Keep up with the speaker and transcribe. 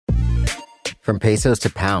From pesos to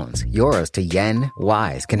pounds, euros to yen,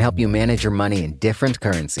 Wise can help you manage your money in different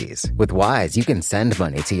currencies. With Wise, you can send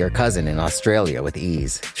money to your cousin in Australia with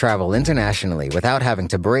ease, travel internationally without having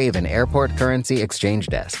to brave an airport currency exchange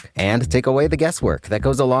desk, and take away the guesswork that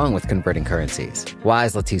goes along with converting currencies.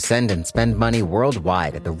 Wise lets you send and spend money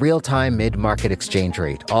worldwide at the real-time mid-market exchange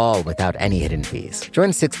rate, all without any hidden fees.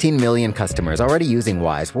 Join 16 million customers already using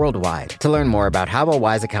Wise worldwide. To learn more about how a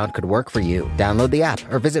Wise account could work for you, download the app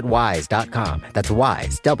or visit wise.com. That's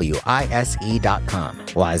Wise, WISE.com.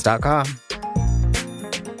 Wise.com.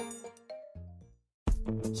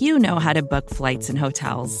 You know how to book flights and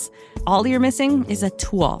hotels. All you're missing is a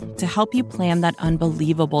tool to help you plan that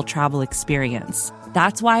unbelievable travel experience.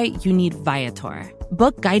 That's why you need Viator.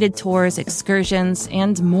 Book guided tours, excursions,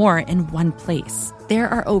 and more in one place. There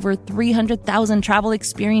are over 300,000 travel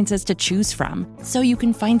experiences to choose from, so you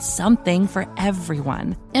can find something for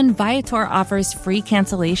everyone. And Viator offers free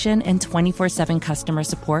cancellation and 24/7 customer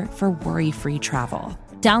support for worry-free travel.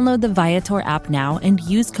 Download the Viator app now and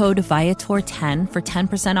use code Viator10 for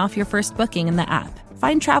 10% off your first booking in the app.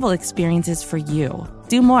 Find travel experiences for you.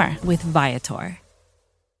 Do more with Viator.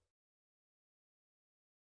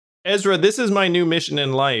 Ezra, this is my new mission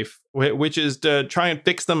in life, which is to try and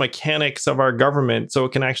fix the mechanics of our government so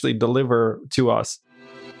it can actually deliver to us.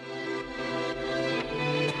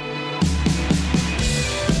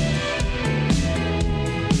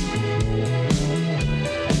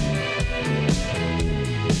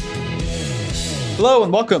 Hello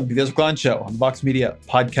and welcome to the Ezra Klein Show on the Vox Media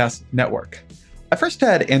Podcast Network. I first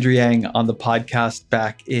had Andrew Yang on the podcast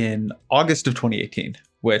back in August of 2018,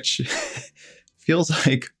 which feels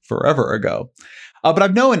like forever ago. But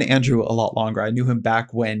I've known Andrew a lot longer. I knew him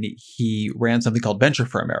back when he ran something called Venture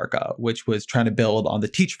for America, which was trying to build on the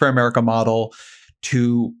Teach for America model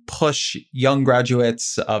to push young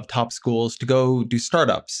graduates of top schools to go do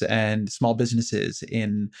startups and small businesses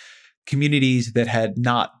in communities that had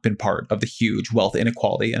not been part of the huge wealth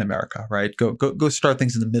inequality in America, right? Go start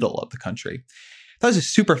things in the middle of the country. That was a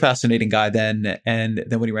super fascinating guy then. And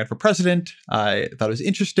then when he ran for president, I thought it was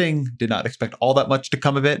interesting, did not expect all that much to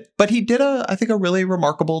come of it. But he did, I think, a really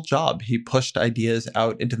remarkable job. He pushed ideas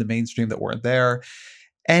out into the mainstream that weren't there.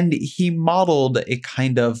 And he modeled a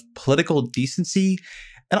kind of political decency.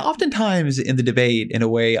 And oftentimes in the debate, in a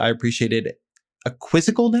way I appreciated, a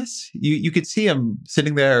quizzicalness. You could see him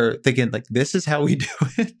sitting there thinking, like, this is how we do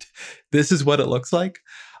it. This is what it looks like.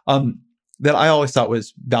 That I always thought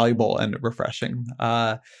was valuable and refreshing.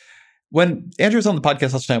 When Andrew was on the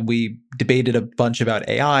podcast last time, we debated a bunch about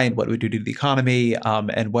AI and what it would do to the economy,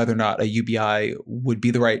 and whether or not a UBI would be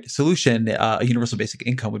the right solution. A universal basic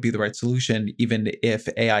income would be the right solution, even if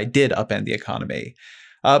AI did upend the economy.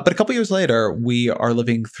 But a couple years later, we are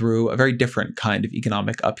living through a very different kind of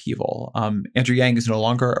economic upheaval. Andrew Yang is no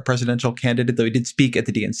longer a presidential candidate, though he did speak at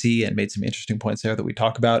the DNC and made some interesting points there that we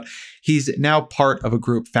talk about. He's now part of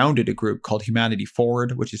founded a group called Humanity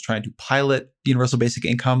Forward, which is trying to pilot universal basic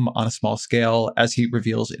income on a small scale. As he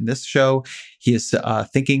reveals in this show, he is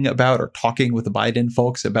thinking about or talking with the Biden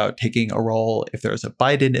folks about taking a role if there's a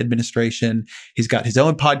Biden administration. He's got his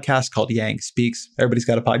own podcast called Yang Speaks. Everybody's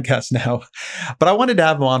got a podcast now. But I wanted to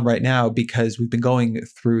have him on right now because we've been going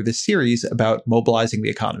through this series about mobilizing the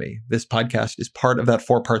economy. This podcast is part of that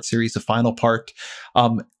 4-part series, the final part.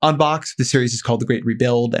 On Vox, the series is called The Great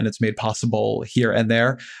Rebuild, and it's made possible here and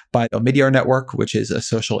there by Omidyar Network, which is a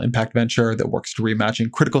social impact venture that works to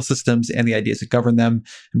reimagine critical systems and the ideas that govern them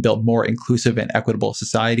and build more inclusive and equitable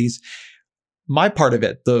societies. My part of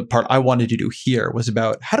it, the part I wanted to do here, was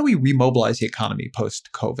about how do we remobilize the economy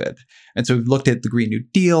post-COVID? And so we've looked at the Green New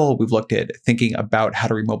Deal. We've looked at thinking about how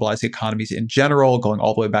to remobilize the economies in general, going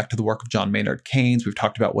all the way back to the work of John Maynard Keynes. We've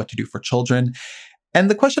talked about what to do for children. And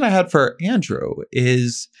the question I had for Andrew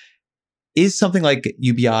is something like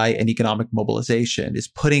UBI and economic mobilization, is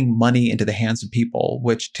putting money into the hands of people,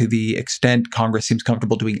 which to the extent Congress seems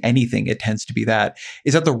comfortable doing anything, it tends to be that.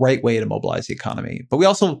 Is that the right way to mobilize the economy? But we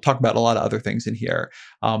also talk about a lot of other things in here,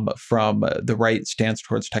 from the right stance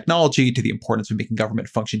towards technology to the importance of making government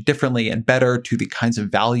function differently and better to the kinds of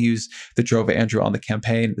values that drove Andrew on the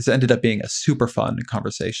campaign. This ended up being a super fun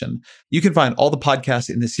conversation. You can find all the podcasts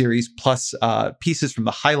in this series, plus pieces from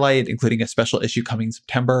the highlight, including a special issue coming in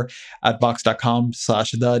September at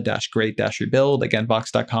vox.com/the-great-rebuild. Again,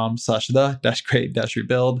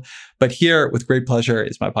 vox.com/the-great-rebuild. But here, with great pleasure,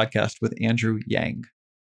 is my podcast with Andrew Yang.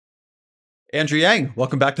 Andrew Yang,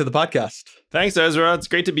 welcome back to the podcast. Thanks, Ezra. It's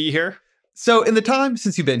great to be here. So in the time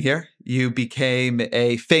since you've been here, you became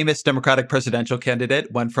a famous Democratic presidential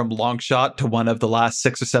candidate, went from long shot to one of the last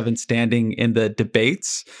 6 or 7 standing in the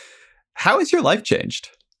debates. How has your life changed?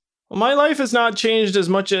 Well, my life has not changed as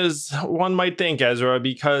much as one might think, Ezra,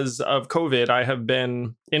 because of COVID. I have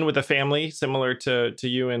been in with a family similar to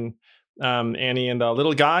you and Annie and the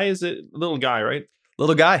little guy. Is it little guy, right?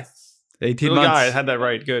 Little guy, 18 little months. Guy, I had that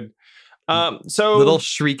right. Good. So little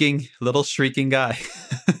shrieking guy.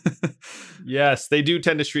 Yes, they do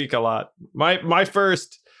tend to shriek a lot. My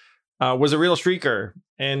first was a real shrieker,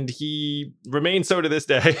 and he remains so to this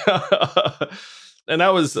day. And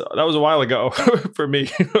that was a while ago for me.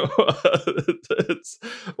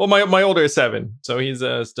 Well, my older is 7, so he's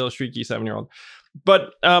a still shrieky 7-year-old.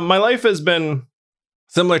 But my life has been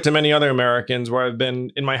similar to many other Americans, where I've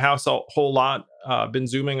been in my house a whole lot, been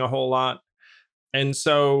Zooming a whole lot. And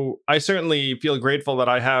so I certainly feel grateful that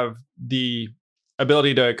I have the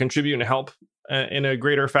ability to contribute and help in a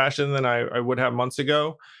greater fashion than I would have months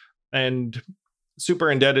ago. And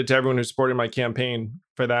super indebted to everyone who supported my campaign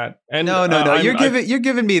for that. And no. You're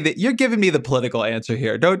giving me the political answer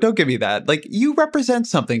here. Don't give me that. Like, you represent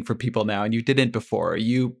something for people now, and you didn't before.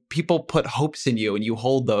 People put hopes in you, and you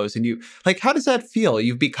hold those. And you, like, how does that feel?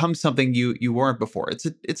 You've become something you weren't before.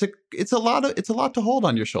 It's a lot to hold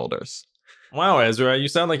on your shoulders. Wow, Ezra, you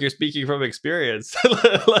sound like you're speaking from experience.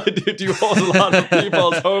 Do you hold a lot of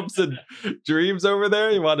people's hopes and dreams over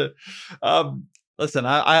there? You want to? Listen,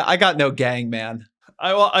 I got no gang, man.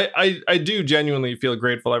 I do genuinely feel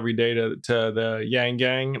grateful every day to the Yang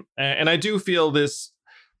Gang, and I do feel this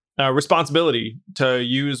responsibility to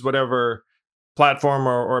use whatever platform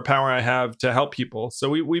or power I have to help people. So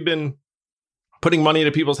we've been putting money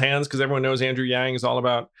into people's hands, because everyone knows Andrew Yang is all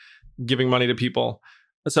about giving money to people.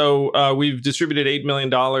 So we've distributed $8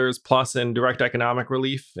 million plus in direct economic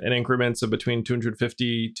relief in increments of between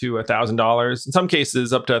 $250 to $1,000. In some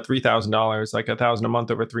cases, up to $3,000, like $1,000 a month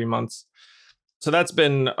over 3 months. So that's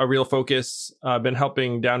been a real focus. Been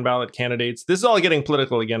helping down ballot candidates. This is all getting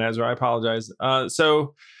political again, Ezra. I apologize.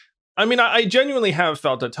 So, I mean, I genuinely have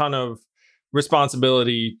felt a ton of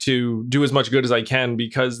responsibility to do as much good as I can,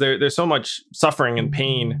 because there's so much suffering and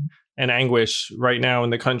pain and anguish right now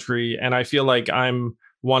in the country. And I feel like I'm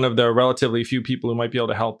one of the relatively few people who might be able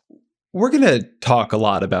to help. We're going to talk a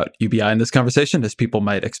lot about UBI in this conversation, as people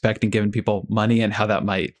might expect, and giving people money and how that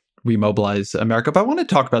might remobilize America. But I want to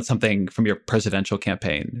talk about something from your presidential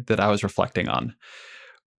campaign that I was reflecting on.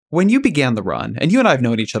 When you began the run, and you and I have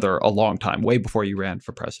known each other a long time, way before you ran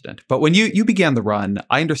for president, but when you began the run,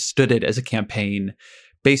 I understood it as a campaign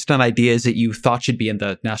based on ideas that you thought should be in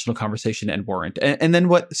the national conversation and weren't. And then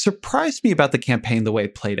what surprised me about the campaign, the way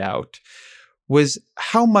it played out, was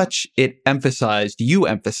how much you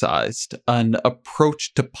emphasized an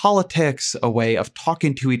approach to politics, a way of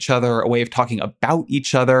talking to each other, a way of talking about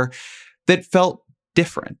each other that felt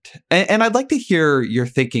different. And I'd like to hear your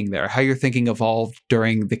thinking there, how your thinking evolved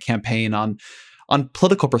during the campaign on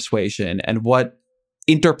political persuasion, and what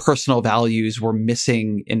interpersonal values were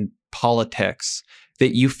missing in politics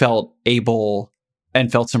that you felt able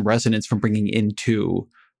and felt some resonance from bringing into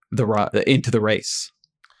the race.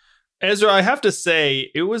 Ezra, I have to say,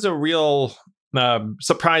 it was a real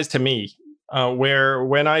surprise to me, where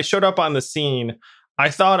when I showed up on the scene, I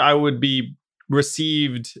thought I would be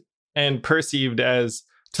received and perceived as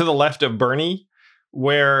to the left of Bernie,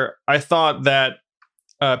 where I thought that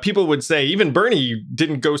people would say, even Bernie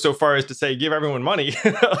didn't go so far as to say, give everyone money.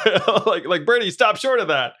 like Bernie, stop short of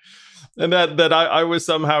that. And that I was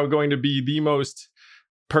somehow going to be the most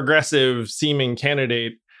progressive seeming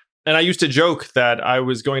candidate. And I used to joke that I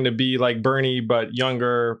was going to be like Bernie, but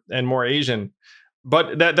younger and more Asian.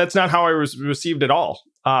 But that's not how I was received at all.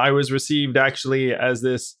 I was received actually as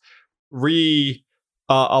this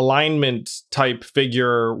alignment type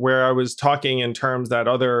figure, where I was talking in terms that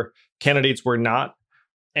other candidates were not.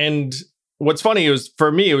 And what's funny is,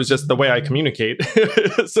 for me, it was just the way I communicate.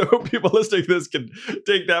 So people listening to this can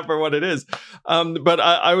take that for what it is. But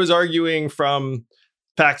I was arguing from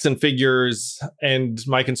facts and figures, and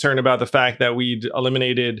my concern about the fact that we'd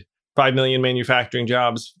eliminated 5 million manufacturing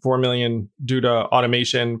jobs, 4 million due to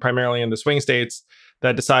automation, primarily in the swing states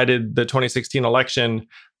that decided the 2016 election.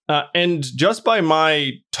 And just by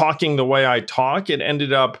my talking the way I talk, it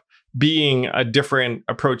ended up being a different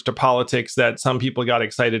approach to politics that some people got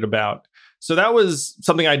excited about. So that was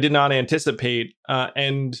something I did not anticipate.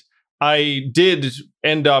 And I did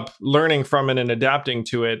end up learning from it and adapting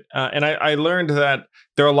to it. And I learned that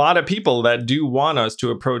there are a lot of people that do want us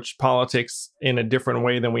to approach politics in a different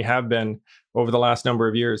way than we have been over the last number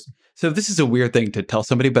of years. So this is a weird thing to tell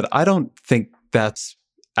somebody, but I don't think that's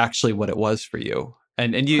actually what it was for you.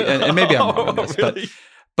 And maybe I'm wrong on this, really?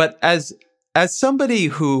 but as As somebody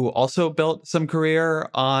who also built some career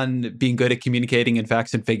on being good at communicating in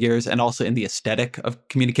facts and figures, and also in the aesthetic of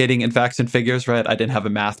communicating in facts and figures, right? I didn't have a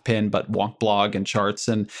math pin, but wonk blog and charts.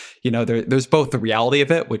 And, there's both the reality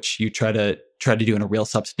of it, which you try to do in a real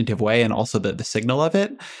substantive way, and also the signal of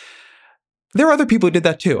it. There are other people who did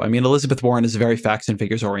that too. I mean, Elizabeth Warren is a very facts and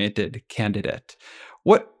figures oriented candidate.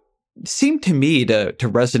 What seemed to me to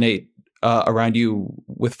resonate around you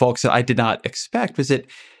with folks that I did not expect was that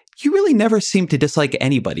you really never seemed to dislike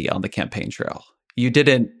anybody on the campaign trail. You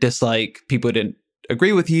didn't dislike people who didn't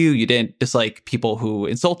agree with you. You didn't dislike people who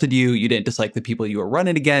insulted you. You didn't dislike the people you were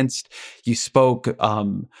running against. You spoke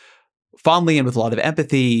fondly and with a lot of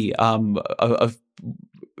empathy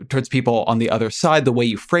towards people on the other side. The way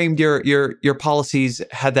you framed your policies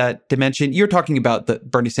had that dimension. You're talking about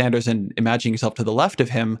Bernie Sanders and imagining yourself to the left of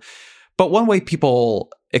him. But one way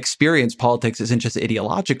people experience politics isn't just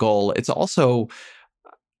ideological. It's also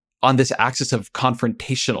on this axis of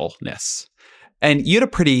confrontationalness. And you had a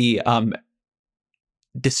pretty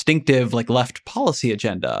distinctive left policy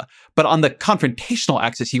agenda, but on the confrontational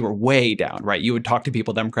axis, you were way down, right? You would talk to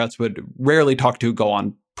people Democrats would rarely talk to, go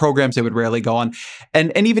on programs they would rarely go on.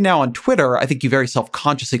 And even now on Twitter, I think you very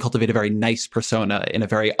self-consciously cultivate a very nice persona in a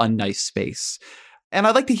very unnice space. And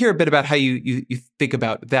I'd like to hear a bit about how you think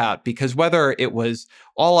about that, because whether it was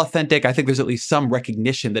all authentic, I think there's at least some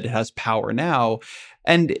recognition that it has power now.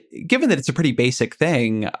 And given that it's a pretty basic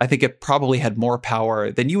thing, I think it probably had more power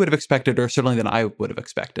than you would have expected, or certainly than I would have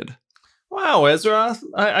expected. Wow, Ezra,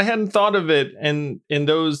 I hadn't thought of it in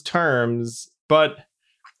those terms. But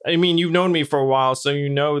I mean, you've known me for a while, so you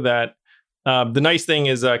know that the nice thing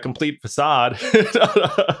is a complete facade that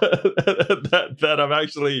I'm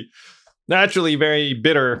actually naturally very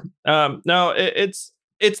bitter. No, it's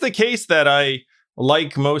the case that I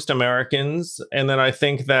like most Americans, and that I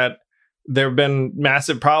think that there have been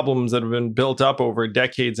massive problems that have been built up over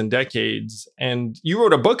decades and decades. And you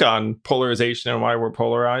wrote a book on polarization and why we're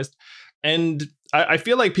polarized. And I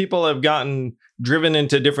feel like people have gotten driven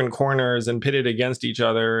into different corners and pitted against each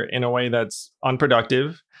other in a way that's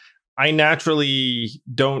unproductive. I naturally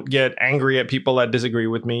don't get angry at people that disagree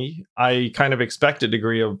with me. I kind of expect a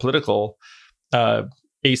degree of political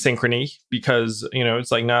asynchrony, because,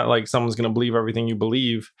 it's not like someone's going to believe everything you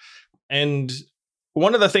believe. And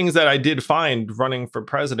one of the things that I did find running for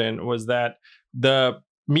president was that the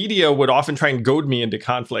media would often try and goad me into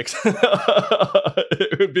conflict.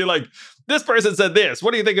 It would be like, this person said this,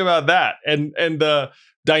 what do you think about that? And the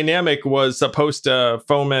dynamic was supposed to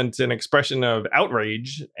foment an expression of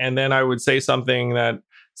outrage. And then I would say something that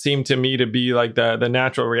seemed to me to be like the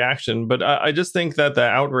natural reaction. But I just think that the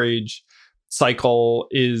outrage cycle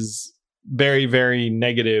is very, very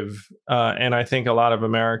negative. And I think a lot of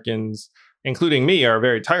Americans, including me, are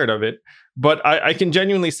very tired of it. But I can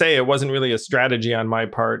genuinely say it wasn't really a strategy on my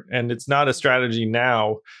part. And it's not a strategy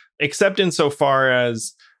now, except insofar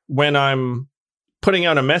as when I'm putting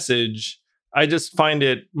out a message, I just find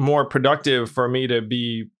it more productive for me to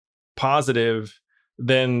be positive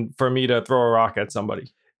than for me to throw a rock at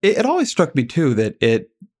somebody. It always struck me, too, that it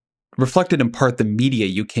reflected in part the media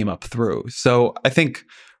you came up through. So I think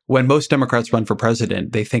when most Democrats run for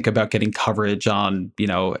president, they think about getting coverage on,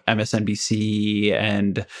 MSNBC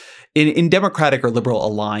and in Democratic or liberal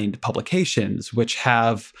aligned publications, which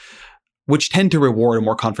tend to reward a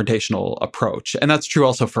more confrontational approach. And that's true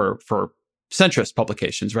also for centrist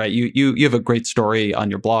publications, right? You have a great story on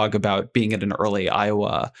your blog about being at an early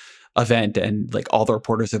Iowa event, and all the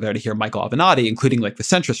reporters are there to hear Michael Avenatti, including the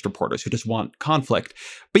centrist reporters who just want conflict.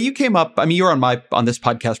 But you came up, you were on this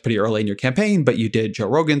podcast pretty early in your campaign, but you did Joe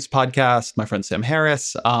Rogan's podcast, my friend Sam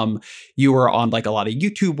Harris. You were on a lot of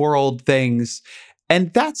YouTube world things. And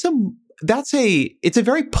it's a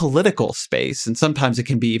very political space. And sometimes it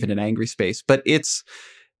can be even an angry space, but it's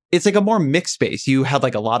a more mixed space. You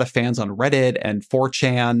had a lot of fans on Reddit and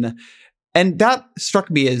 4chan. And that struck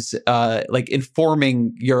me as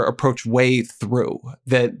informing your approach way through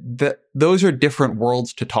that those are different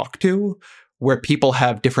worlds to talk to, where people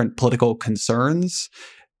have different political concerns.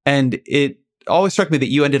 And it always struck me that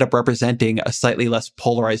you ended up representing a slightly less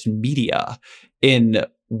polarized media in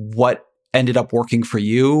what ended up working for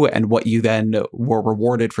you and what you then were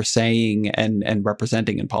rewarded for saying and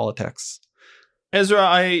representing in politics. Ezra,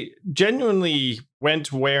 I genuinely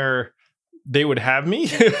went where they would have me,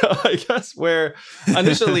 I guess, where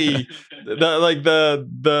initially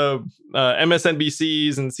the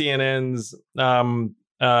MSNBCs and CNNs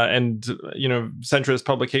and centrist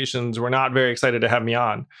publications were not very excited to have me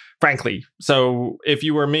on, frankly. So if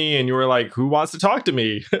you were me and you were like, who wants to talk to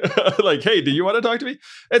me? Hey, do you want to talk to me?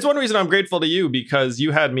 It's one reason I'm grateful to you, because you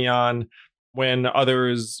had me on when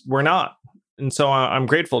others were not. And so I'm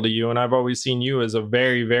grateful to you. And I've always seen you as a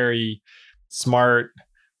very, very smart,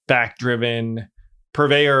 fact-driven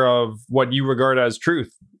purveyor of what you regard as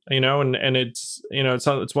truth, and it's,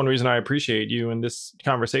 it's one reason I appreciate you in this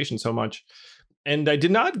conversation so much. And I did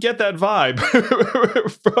not get that vibe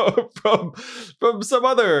from some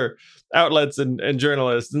other outlets and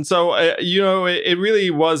journalists. And so, it really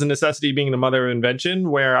was a necessity being the mother of invention,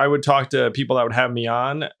 where I would talk to people that would have me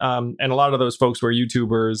on. And a lot of those folks were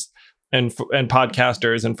YouTubers and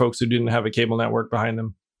podcasters and folks who didn't have a cable network behind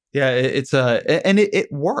them. Yeah,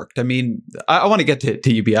 it worked. I mean, I want to get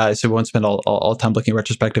to UBI, so we won't spend all time looking at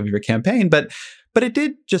retrospective of your campaign, but it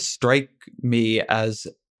did just strike me as,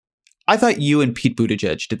 I thought you and Pete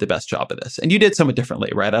Buttigieg did the best job of this. And you did somewhat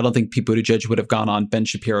differently, right? I don't think Pete Buttigieg would have gone on Ben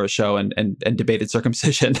Shapiro's show and debated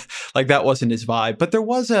circumcision. Like, that wasn't his vibe. But there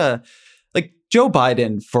was Joe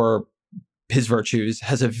Biden, for his virtues,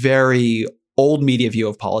 has a very old media view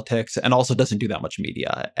of politics and also doesn't do that much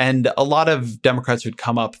media. And a lot of Democrats who'd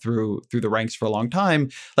come up through the ranks for a long time,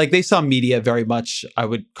 like, they saw media very much, I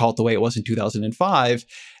would call it the way it was in 2005.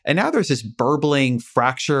 And now there's this burbling,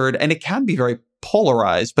 fractured, and it can be very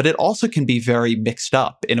polarized, but it also can be very mixed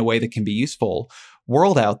up in a way that can be useful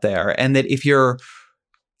world out there. And that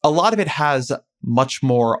a lot of it has much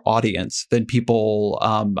more audience than people,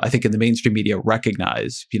 I think, in the mainstream media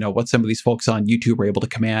recognize. What some of these folks on YouTube are able to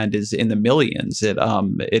command is in the millions.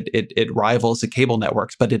 It rivals the cable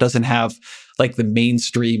networks, but it doesn't have like the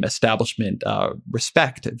mainstream establishment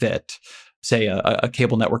respect that, say, a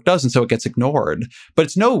cable network does, and so it gets ignored. But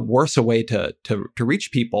it's no worse a way to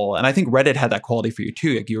reach people. And I think Reddit had that quality for you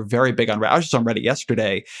too. Like, you were very big on Reddit. I was just on Reddit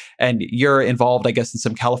yesterday, and you're involved, I guess, in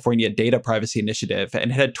some California data privacy initiative, and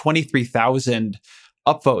it had 23,000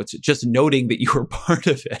 upvotes just noting that you were part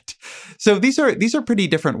of it. So these are pretty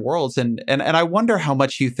different worlds, and I wonder how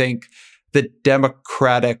much you think the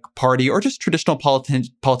Democratic Party, or just traditional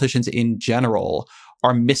politicians in general,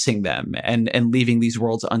 are missing them and leaving these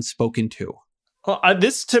worlds unspoken to. Well,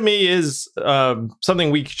 this to me is something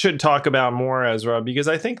we should talk about more, Ezra, because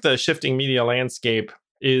I think the shifting media landscape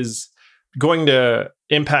is going to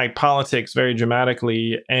impact politics very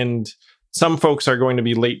dramatically, and some folks are going to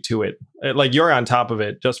be late to it. Like, you're on top of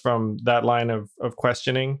it just from that line of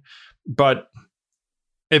questioning. But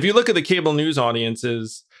if you look at the cable news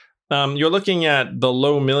audiences, you're looking at the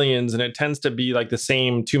low millions, and it tends to be like the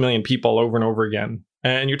same 2 million people over and over again.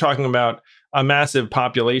 And you're talking about a massive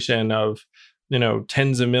population of,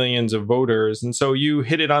 tens of millions of voters. And so you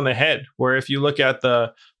hit it on the head, where if you look at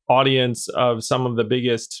the audience of some of the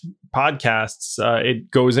biggest podcasts, it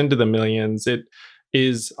goes into the millions. It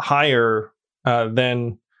is higher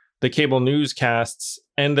than the cable newscasts.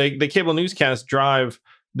 And the cable newscasts drive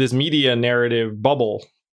this media narrative bubble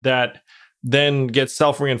that then gets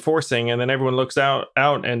self-reinforcing, and then everyone looks out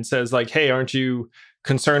and says, like, hey, aren't you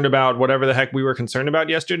concerned about whatever the heck we were concerned about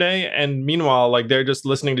yesterday? And meanwhile, like, they're just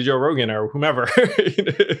listening to Joe Rogan or whomever,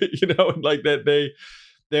 like that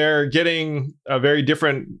they're getting a very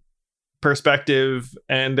different perspective,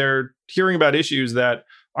 and they're hearing about issues that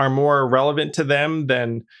are more relevant to them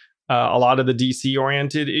than a lot of the DC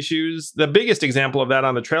oriented issues. The biggest example of that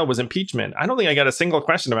on the trail was impeachment. I don't think I got a single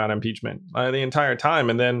question about impeachment the entire time.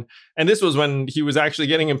 And this was when he was actually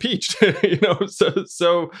getting impeached,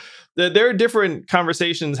 so there are different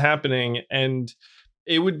conversations happening, and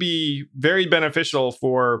it would be very beneficial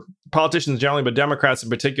for politicians generally, but Democrats in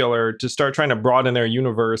particular, to start trying to broaden their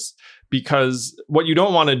universe, because what you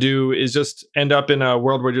don't want to do is just end up in a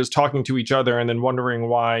world where you're just talking to each other and then wondering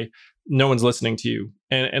why no one's listening to you.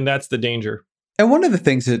 And that's the danger. And one of the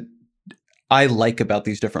things that I like about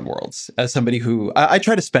these different worlds, as somebody who I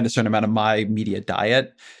try to spend a certain amount of my media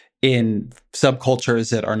diet in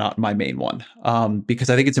subcultures that are not my main one, because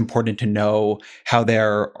I think it's important to know how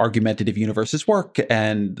their argumentative universes work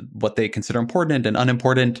and what they consider important and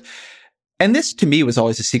unimportant. And this, to me, was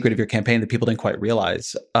always a secret of your campaign that people didn't quite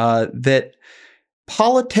realize, that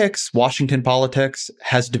politics, Washington politics,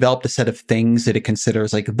 has developed a set of things that it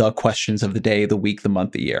considers like the questions of the day, the week, the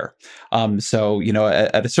month, the year. So,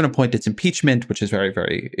 at a certain point, it's impeachment, which is very,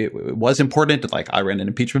 very, it was important. Like, I ran an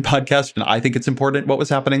impeachment podcast, and I think it's important what was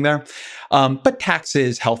happening there. But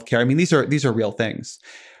taxes, healthcare, I mean, these are real things.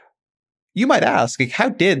 You might ask, like, how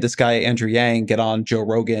did this guy, Andrew Yang, get on Joe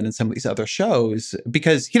Rogan and some of these other shows?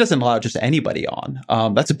 Because he doesn't allow just anybody on.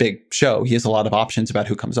 That's a big show. He has a lot of options about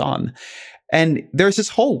who comes on. And there's this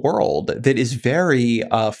whole world that is very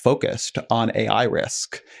focused on AI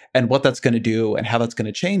risk and what that's going to do and how that's going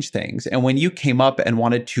to change things. And when you came up and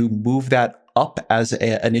wanted to move that up as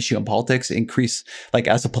an issue in politics, increase, like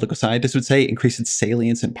as a political scientist would say, increase its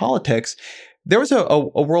salience in politics, there was a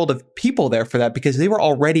world of people there for that because they were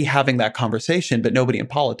already having that conversation, but nobody in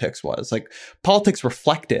politics was. Like, politics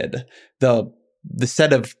reflected the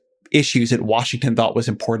set of issues that Washington thought was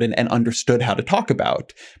important and understood how to talk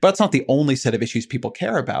about. But it's not the only set of issues people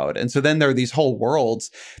care about. And so then there are these whole worlds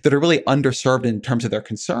that are really underserved in terms of their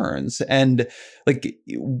concerns. And like,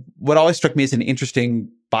 what always struck me as an interesting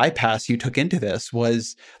bypass you took into this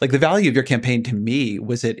was like the value of your campaign to me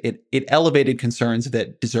was it elevated concerns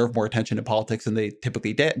that deserve more attention in politics than they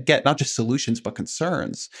typically get, not just solutions, but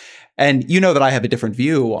concerns. And you know that I have a different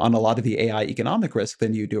view on a lot of the AI economic risk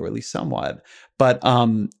than you do, or at least somewhat. But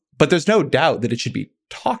there's no doubt that it should be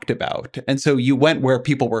talked about. And so you went where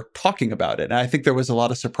people were talking about it. And I think there was a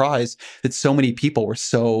lot of surprise that so many people were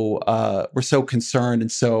so concerned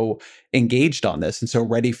and so engaged on this and so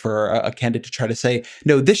ready for a candidate to try to say,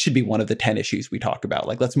 no, this should be one of the 10 issues we talk about.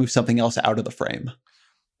 Like, let's move something else out of the frame.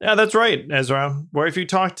 Yeah, that's right, Ezra. Where if you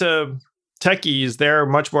talk to techies, they're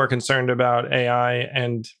much more concerned about AI.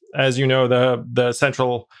 And as you know, the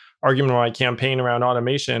central argument of my campaign around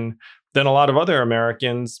automation than a lot of other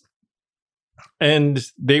Americans. And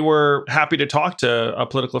they were happy to talk to a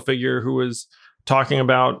political figure who was talking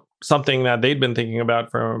about something that they'd been thinking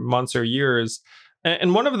about for months or years.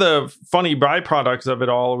 And one of the funny byproducts of it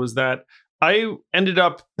all was that I ended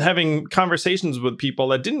up having conversations with people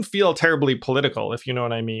that didn't feel terribly political, if you know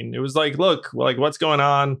what I mean. It was like, look, like, what's going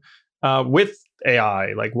on with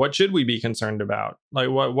AI? Like, what should we be concerned about? Like,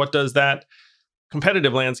 what does that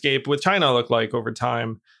competitive landscape with China look like over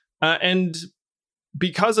time? And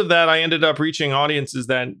because of that, I ended up reaching audiences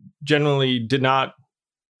that generally did not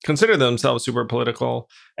consider themselves super political.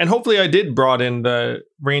 And hopefully I did broaden the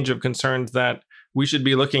range of concerns that we should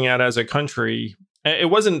be looking at as a country. It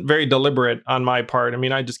wasn't very deliberate on my part. I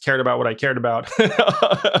mean, I just cared about what I cared about and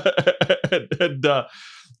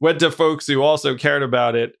went to folks who also cared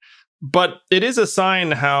about it. But it is a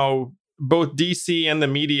sign how both DC and the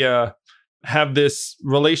media have this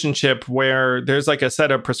relationship where there's like a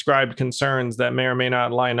set of prescribed concerns that may or may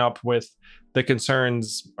not line up with the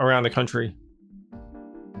concerns around the country.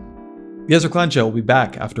 The Ezra Klein Show will be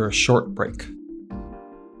back after a short break.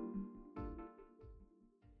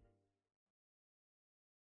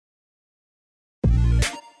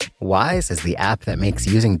 Wise is the app that makes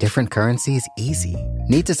using different currencies easy.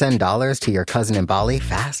 Need to send dollars to your cousin in Bali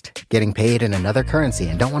fast? Getting paid in another currency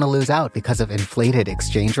and don't want to lose out because of inflated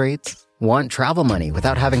exchange rates? Want travel money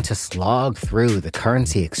without having to slog through the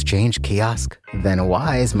currency exchange kiosk? Then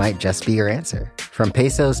Wise might just be your answer. From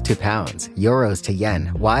pesos to pounds, euros to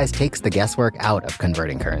yen, Wise takes the guesswork out of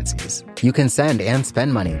converting currencies. You can send and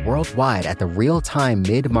spend money worldwide at the real-time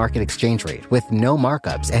mid-market exchange rate with no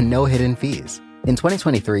markups and no hidden fees. In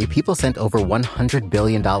 2023, people sent over $100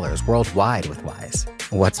 billion worldwide with Wise.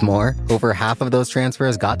 What's more, over half of those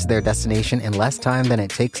transfers got to their destination in less time than it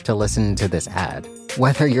takes to listen to this ad.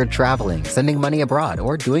 Whether you're traveling, sending money abroad,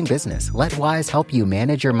 or doing business, let Wise help you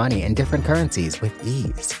manage your money in different currencies with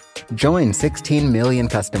ease. Join 16 million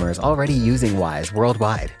customers already using Wise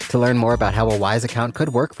worldwide. To learn more about how a Wise account could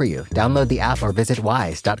work for you, download the app or visit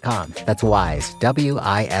wise.com. That's Wise,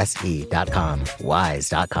 WISE.com.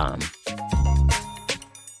 Wise.com.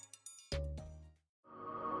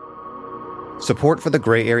 Support for the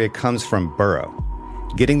gray area comes from Burrow.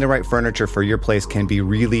 Getting the right furniture for your place can be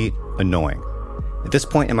really annoying. At this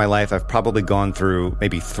point in my life, I've probably gone through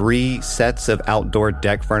maybe 3 sets of outdoor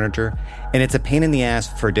deck furniture, and it's a pain in the ass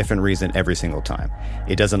for a different reason every single time.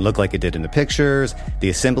 It doesn't look like it did in the pictures, the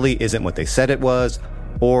assembly isn't what they said it was,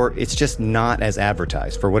 or it's just not as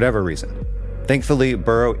advertised for whatever reason. Thankfully,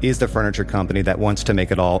 Burrow is the furniture company that wants to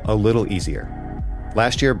make it all a little easier.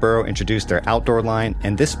 Last year, Burrow introduced their outdoor line,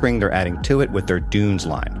 and this spring they're adding to it with their Dunes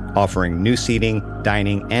line, offering new seating,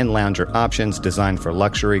 dining, and lounger options designed for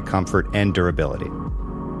luxury, comfort, and durability.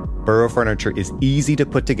 Burrow furniture is easy to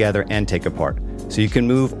put together and take apart, so you can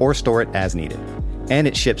move or store it as needed. And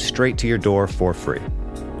it ships straight to your door for free.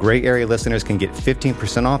 Gray Area listeners can get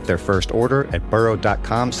 15% off their first order at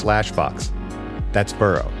burrow.com/Vox. That's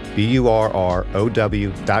Burrow,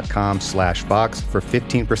 BURROW.com/Vox for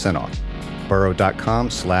 15% off.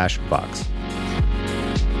 burrow.com/Vox.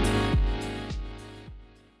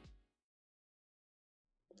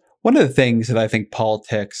 One of the things that I think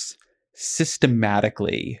politics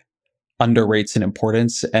systematically underrates in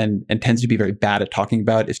importance and tends to be very bad at talking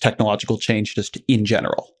about is technological change just in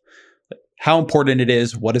general. How important it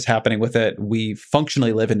is, what is happening with it. We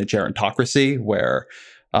functionally live in a gerontocracy where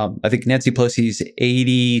I think Nancy Pelosi's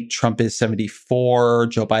 80, Trump is 74,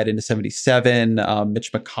 Joe Biden is 77,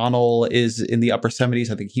 Mitch McConnell is in the upper 70s.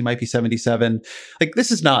 I think he might be 77. Like, this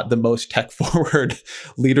is not the most tech-forward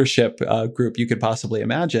leadership group you could possibly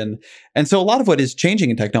imagine. And so a lot of what is changing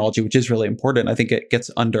in technology, which is really important, I think it gets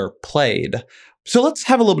underplayed. So let's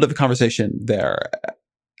have a little bit of a conversation there.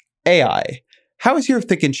 AI, how has your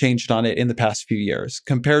thinking changed on it in the past few years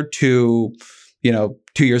compared to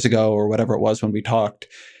 2 years ago or whatever it was when we talked?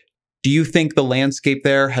 Do you think the landscape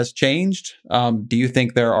there has changed? Do you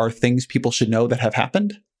think there are things people should know that have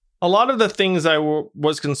happened? A lot of the things I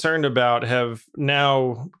was concerned about have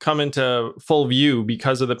now come into full view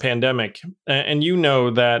because of the pandemic. And you know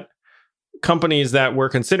that companies that were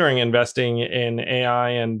considering investing in AI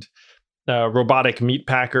and robotic meat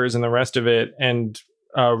packers and the rest of it, and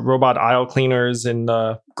robot aisle cleaners in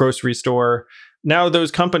the grocery store, now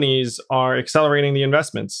those companies are accelerating the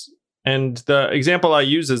investments. And the example I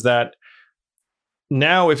use is that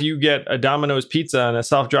now if you get a Domino's pizza and a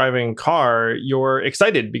self-driving car, you're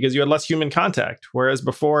excited because you had less human contact, whereas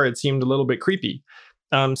before it seemed a little bit creepy.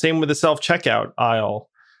 Same with the self-checkout aisle.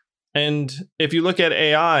 And if you look at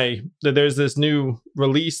AI, there's this new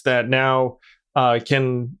release that now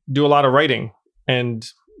can do a lot of writing and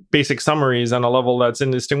basic summaries on a level that's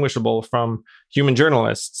indistinguishable from human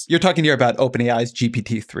journalists. You're talking here about OpenAI's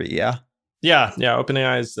GPT-3, yeah? Yeah,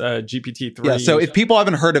 OpenAI's GPT-3. Yeah, so if people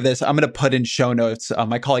haven't heard of this, I'm going to put in show notes.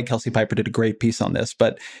 My colleague Kelsey Piper did a great piece on this,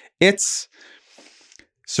 but it's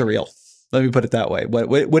surreal. Let me put it that way.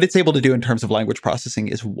 What it's able to do in terms of language processing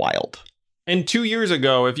is wild. And 2 years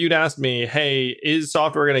ago, if you'd asked me, hey, is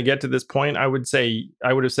software going to get to this point? I would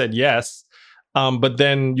have said yes. But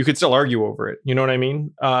then you could still argue over it. You know what I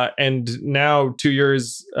mean? And now 2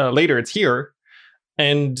 years later, it's here.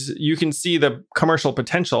 And you can see the commercial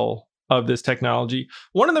potential of this technology.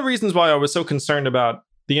 One of the reasons why I was so concerned about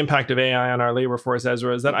the impact of AI on our labor force,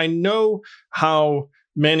 Ezra, is that I know how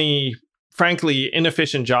many, frankly,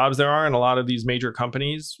 inefficient jobs there are in a lot of these major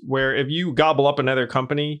companies, where if you gobble up another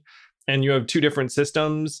company and you have two different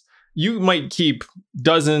systems, you might keep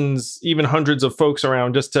dozens, even hundreds of folks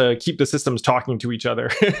around just to keep the systems talking to each other.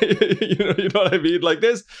 you know what I mean? Like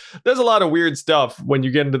there's a lot of weird stuff when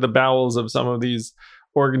you get into the bowels of some of these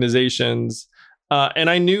organizations. And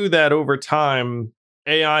I knew that over time,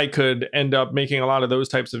 AI could end up making a lot of those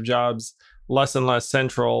types of jobs less and less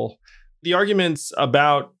central. The arguments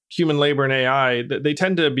about human labor and AI, they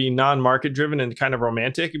tend to be non-market driven and kind of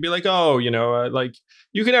romantic. You'd be like, oh, like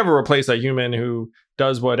you can never replace a human who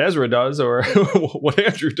does what Ezra does or what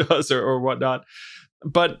Andrew does or whatnot.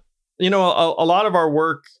 But, a lot of our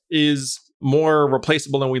work is more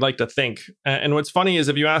replaceable than we like to think. And what's funny is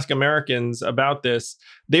if you ask Americans about this,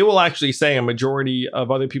 they will actually say a majority of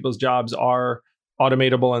other people's jobs are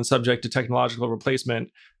automatable and subject to technological replacement.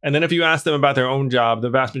 And then if you ask them about their own job, the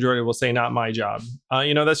vast majority will say, not my job.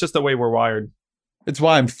 That's just the way we're wired. It's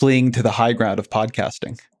why I'm fleeing to the high ground of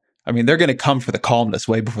podcasting. I mean, they're going to come for the columnists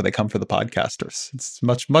way before they come for the podcasters. It's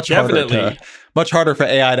much harder for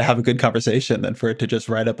AI to have a good conversation than for it to just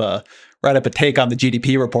write up a take on the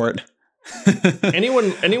GDP report.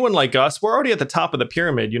 anyone like us, we're already at the top of the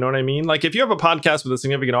pyramid. You know what I mean? Like if you have a podcast with a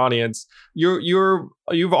significant audience,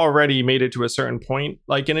 you've already made it to a certain point.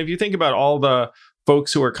 Like, and if you think about all the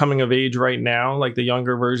folks who are coming of age right now, like the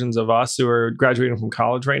younger versions of us who are graduating from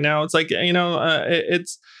college right now, it's like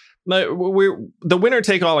it's the winner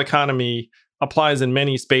take all economy applies in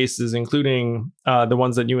many spaces, including the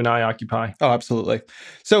ones that you and I occupy. Oh, absolutely.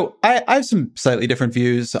 So I have some slightly different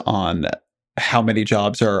views on how many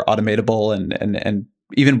jobs are automatable and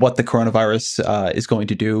even what the coronavirus is going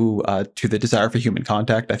to do to the desire for human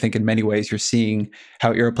contact. I think in many ways you're seeing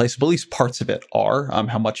how irreplaceable at least parts of it are,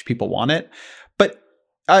 how much people want it. But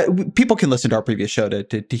people can listen to our previous show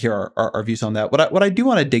to hear our views on that. What I do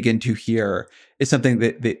want to dig into here is something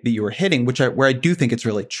that you were hitting, where I do think it's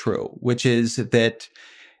really true, which is that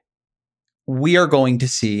we are going to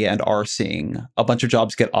see and are seeing a bunch of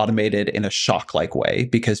jobs get automated in a shock-like way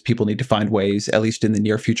because people need to find ways, at least in the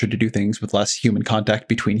near future, to do things with less human contact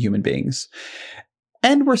between human beings.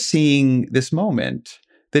 And we're seeing this moment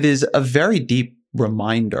that is a very deep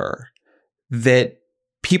reminder that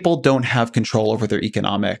people don't have control over their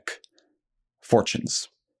economic fortunes.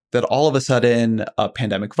 That all of a sudden, a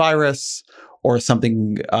pandemic virus or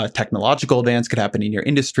something technological advance could happen in your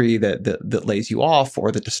industry that lays you off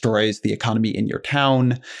or that destroys the economy in your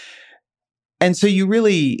town. And so you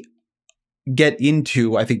really get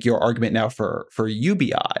into, I think, your argument now for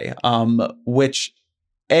UBI, which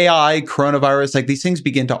AI, coronavirus, like these things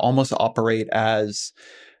begin to almost operate as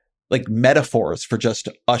like metaphors for just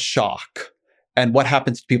a shock And what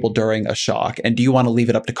happens to people during a shock? And do you want to leave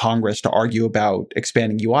it up to Congress to argue about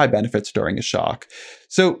expanding UI benefits during a shock?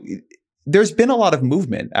 So there's been a lot of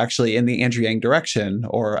movement actually in the Andrew Yang direction,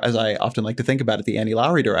 or as I often like to think about it, the Annie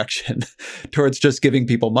Lowrey direction, towards just giving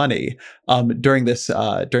people money during this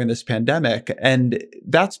pandemic. And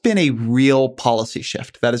that's been a real policy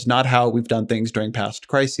shift. That is not how we've done things during past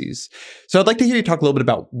crises. So I'd like to hear you talk a little bit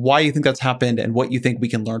about why you think that's happened and what you think we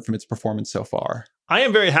can learn from its performance so far. I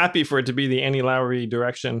am very happy for it to be the Annie Lowrey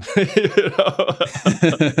direction.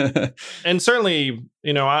 And certainly,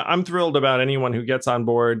 I'm thrilled about anyone who gets on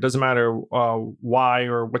board. Doesn't matter why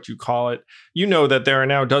or what you call it. You know that there are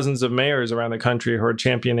now dozens of mayors around the country who are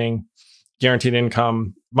championing guaranteed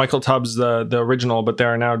income. Michael Tubbs, the original, but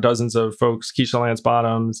there are now dozens of folks, Keisha Lance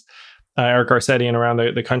Bottoms, Eric Garcetti, and around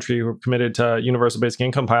the country who are committed to universal basic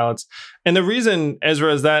income pilots. And the reason,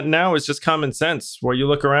 Ezra, is that now is just common sense, where you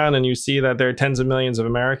look around and you see that there are tens of millions of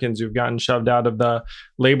Americans who've gotten shoved out of the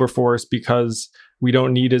labor force because we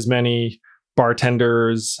don't need as many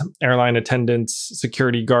bartenders, airline attendants,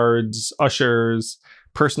 security guards, ushers,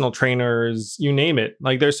 personal trainers, you name it.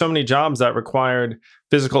 Like, there's so many jobs that required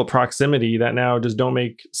physical proximity that now just don't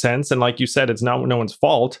make sense. And like you said, it's not no one's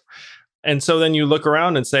fault. And so then you look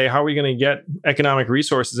around and say, how are we going to get economic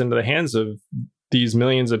resources into the hands of these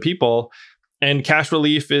millions of people? And cash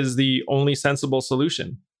relief is the only sensible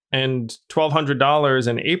solution. And $1,200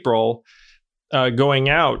 in April going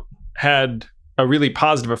out had a really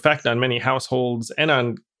positive effect on many households and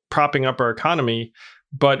on propping up our economy.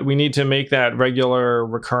 But we need to make that regular,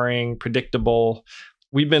 recurring, predictable.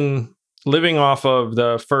 We've been living off of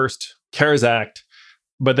the first CARES Act.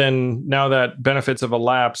 But then now that benefits have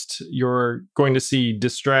elapsed, you're going to see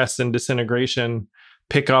distress and disintegration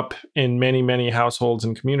pick up in many, many households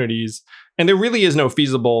and communities. And there really is no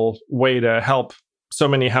feasible way to help so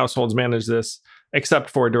many households manage this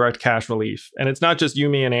except for direct cash relief. And it's not just you,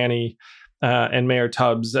 me, and Annie and Mayor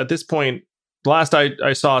Tubbs. At this point, last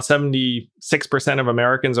I saw 76% of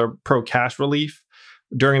Americans are pro-cash relief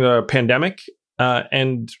during the pandemic,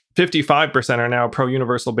 and 55% are now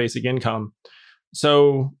pro-universal basic income.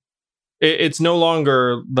 So it's no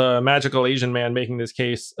longer the magical Asian man making this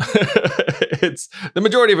case. It's the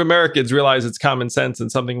majority of Americans realize it's common sense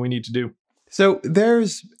and something we need to do. So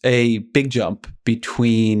there's a big jump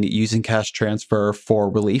between using cash transfer for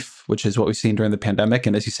relief, which is what we've seen during the pandemic,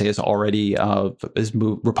 and as you say,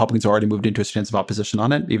 Republicans already moved into a stance of opposition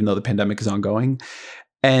on it, even though the pandemic is ongoing,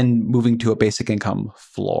 and moving to a basic income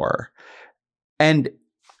floor. And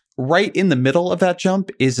right in the middle of that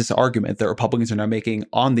jump is this argument that Republicans are now making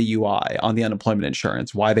on the UI, on the unemployment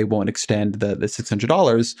insurance, why they won't extend the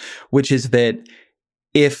 $600, which is that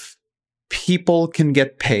if people can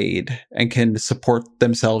get paid and can support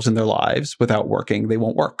themselves in their lives without working, they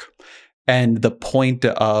won't work. And the point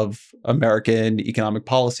of American economic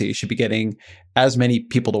policy should be getting as many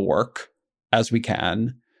people to work as we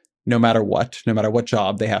can, no matter what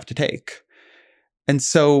job they have to take. And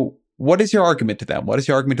so what is your argument to them? What is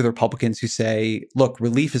your argument to the Republicans who say, look,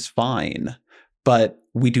 relief is fine, but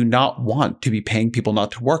we do not want to be paying people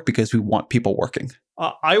not to work because we want people working?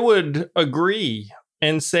 I would agree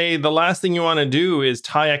and say the last thing you want to do is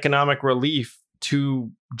tie economic relief to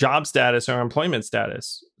job status or employment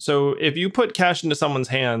status. So if you put cash into someone's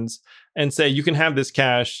hands and say you can have this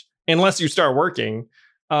cash unless you start working,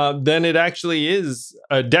 then it actually is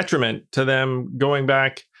a detriment to them going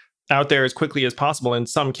back out there as quickly as possible in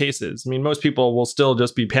some cases. I mean, most people will still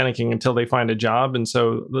just be panicking until they find a job. And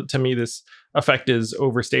so to me, this effect is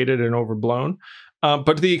overstated and overblown. But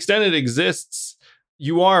to the extent it exists,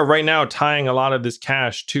 you are right now tying a lot of this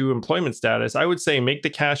cash to employment status. I would say make the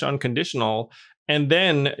cash unconditional, and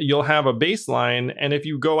then you'll have a baseline. And if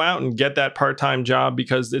you go out and get that part-time job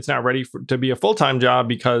because it's not ready to be a full-time job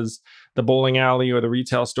because the bowling alley or the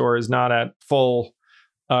retail store is not at full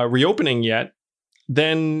reopening yet,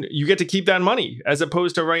 then you get to keep that money, as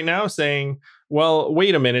opposed to right now saying, well,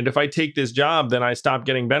 wait a minute, if I take this job, then I stop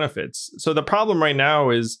getting benefits. So the problem right now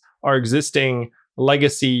is our existing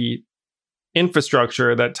legacy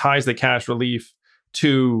infrastructure that ties the cash relief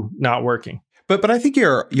to not working. But I think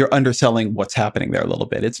you're underselling what's happening there a little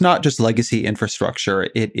bit. It's not just legacy infrastructure.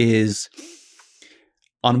 It is,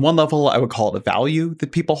 on one level, I would call it a value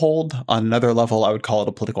that people hold. On another level, I would call it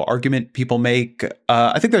a political argument people make.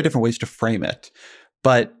 I think there are different ways to frame it.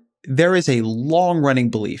 But there is a long-running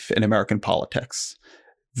belief in American politics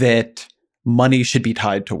that money should be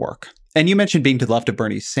tied to work. And you mentioned being to the left of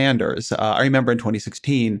Bernie Sanders. I remember in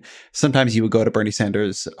 2016, sometimes you would go to Bernie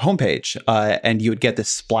Sanders' homepage and you would get this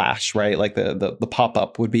splash, right? Like the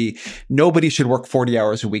pop-up would be, nobody should work 40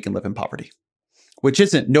 hours a week and live in poverty. which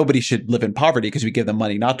isn't nobody should live in poverty because we give them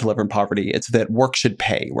money not to live in poverty. It's that work should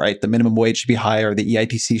pay, right? The minimum wage should be higher. The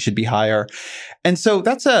EITC should be higher. And so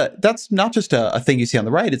that's not just a thing you see on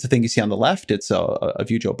the right. It's a thing you see on the left. It's a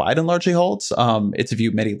view Joe Biden largely holds. It's a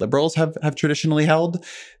view many liberals have traditionally held,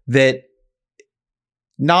 that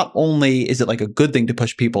not only is it like a good thing to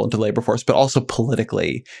push people into the labor force, but also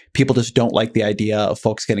politically, people just don't like the idea of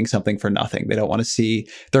folks getting something for nothing. They don't want to see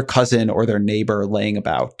their cousin or their neighbor laying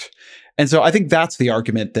about. And so I think that's the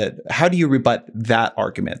argument. That how do you rebut that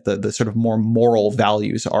argument, the sort of more moral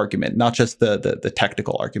values argument, not just the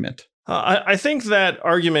technical argument? I think that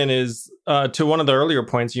argument is, to one of the earlier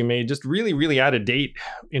points you made, just really, really out of date.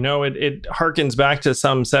 It harkens back to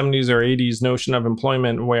some 70s or 80s notion of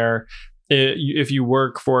employment where if you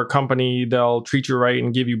work for a company, they'll treat you right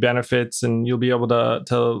and give you benefits, and you'll be able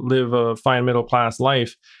to live a fine middle class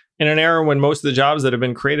life. In an era when most of the jobs that have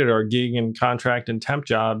been created are gig and contract and temp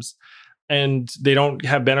jobs, and they don't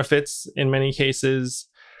have benefits in many cases.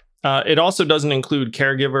 It also doesn't include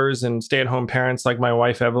caregivers and stay-at-home parents like my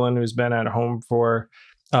wife, Evelyn, who's been at home for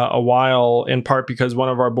a while, in part because one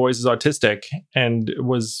of our boys is autistic and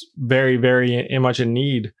was very, very much in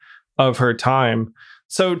need of her time.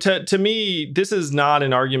 So to me, this is not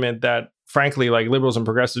an argument that, frankly, like liberals and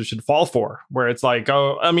progressives should fall for, where it's like,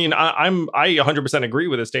 oh, I mean, I 100% agree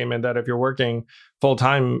with the statement that if you're working full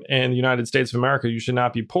time in the United States of America, you should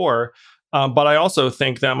not be poor. But I also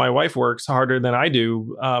think that my wife works harder than I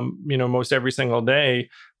do, most every single day.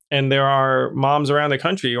 And there are moms around the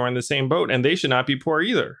country who are in the same boat, and they should not be poor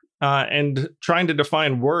either. And trying to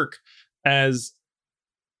define work as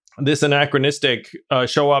this anachronistic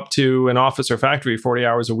show up to an office or factory 40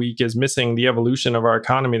 hours a week is missing the evolution of our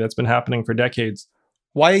economy that's been happening for decades.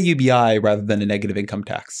 Why a UBI rather than a negative income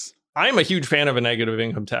tax? I'm a huge fan of a negative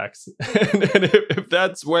income tax. And if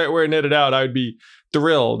that's where it netted out, I would be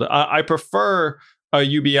thrilled. I prefer a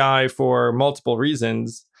UBI for multiple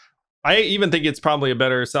reasons. I even think it's probably a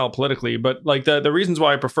better sell politically, but like the reasons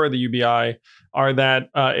why I prefer the UBI are that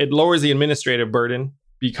it lowers the administrative burden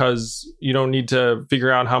because you don't need to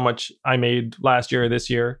figure out how much I made last year or this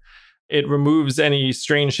year. It removes any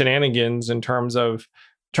strange shenanigans in terms of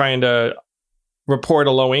trying to report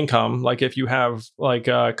a low income. Like if you have like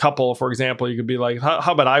a couple, for example, you could be like,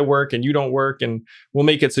 how about I work and you don't work, and we'll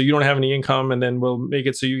make it so you don't have any income, and then we'll make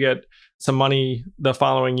it so you get some money the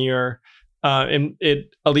following year. And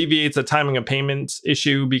it alleviates a timing of payments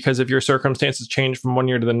issue, because if your circumstances change from one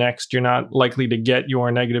year to the next, you're not likely to get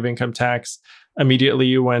your negative income tax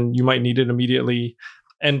immediately when you might need it immediately.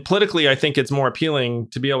 And politically, I think it's more appealing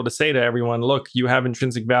to be able to say to everyone, look, you have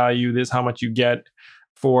intrinsic value. This is how much you get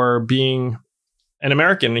for being an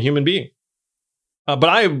American, a human being. But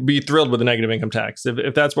I'd be thrilled with a negative income tax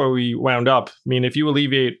if that's where we wound up. I mean, if you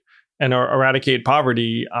alleviate and eradicate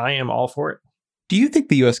poverty, I am all for it. Do you think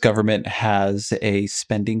the U.S. government has a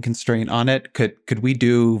spending constraint on it? Could we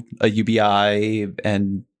do a UBI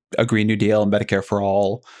and a Green New Deal and Medicare for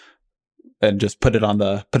all and just put it on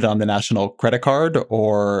the national credit card,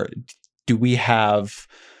 or do we have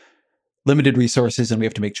limited resources and we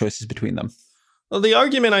have to make choices between them? Well, the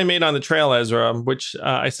argument I made on the trail, Ezra, which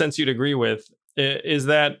I sense you'd agree with, is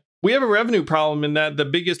that we have a revenue problem in that the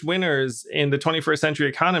biggest winners in the 21st century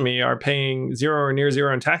economy are paying zero or near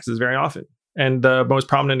zero in taxes very often. And the most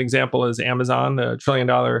prominent example is Amazon, the $1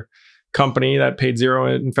 trillion company that paid zero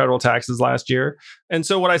in federal taxes last year. And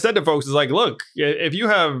so what I said to folks is like, look, if you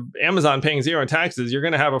have Amazon paying zero in taxes, you're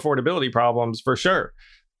going to have affordability problems for sure.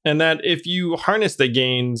 And that if you harness the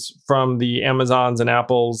gains from the Amazons and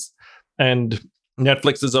Apples and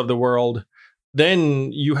Netflixes of the world,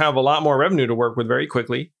 then you have a lot more revenue to work with very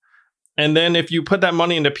quickly. And then if you put that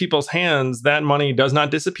money into people's hands, that money does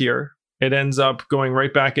not disappear. It ends up going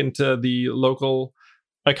right back into the local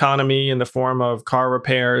economy in the form of car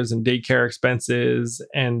repairs and daycare expenses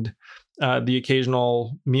and the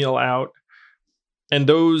occasional meal out. And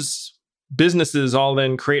those businesses all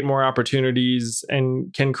then create more opportunities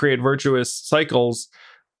and can create virtuous cycles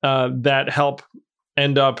that help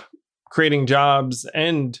end up creating jobs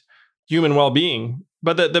and human well-being.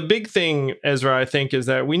 But the big thing, Ezra, I think, is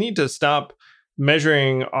that we need to stop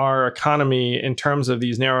measuring our economy in terms of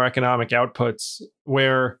these narrow economic outputs,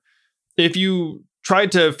 where if you try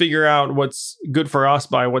to figure out what's good for us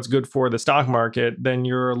by what's good for the stock market, then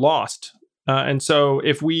you're lost. And so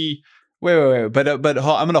if we Wait. But I'm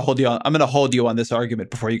going to hold you on. I'm going to hold you on this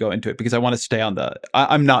argument before you go into it, because I want to stay on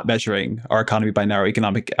I'm not measuring our economy by narrow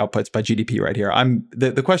economic outputs by GDP right here.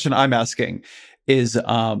 The question I'm asking is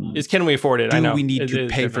can we afford it? I know we need to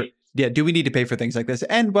pay for. Yeah, do we need to pay for things like this?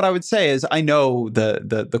 And what I would say is, I know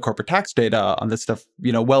the corporate tax data on this stuff,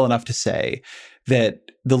 well enough to say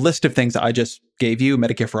that the list of things I just gave you,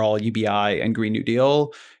 Medicare for All, UBI, and Green New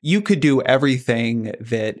Deal, you could do everything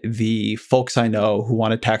that the folks I know who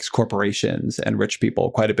want to tax corporations and rich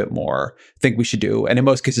people quite a bit more think we should do. And in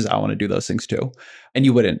most cases, I want to do those things too. And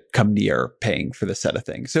you wouldn't come near paying for this set of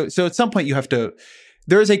things. So at some point, you have to.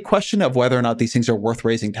 There is a question of whether or not these things are worth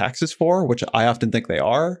raising taxes for, which I often think they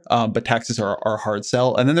are, but taxes are a hard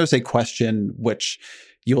sell. And then there's a question which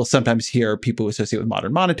you will sometimes hear people who associate with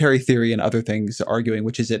modern monetary theory and other things arguing,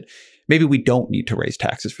 which is that maybe we don't need to raise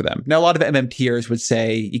taxes for them. Now, a lot of MMTers would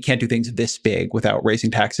say you can't do things this big without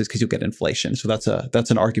raising taxes because you'll get inflation. So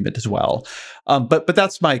that's an argument as well. But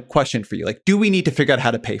that's my question for you. Like, do we need to figure out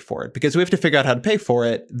how to pay for it? Because if we have to figure out how to pay for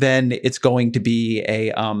it, then it's going to be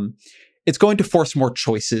it's going to force more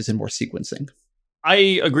choices and more sequencing. I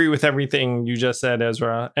agree with everything you just said,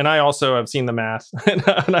 Ezra. And I also have seen the math and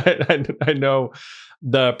I know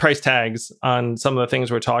the price tags on some of the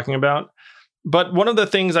things we're talking about. But one of the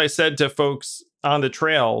things I said to folks on the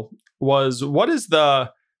trail was, what is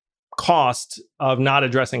the cost of not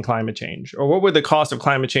addressing climate change? Or what would the cost of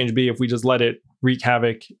climate change be if we just let it wreak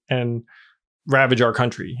havoc and ravage our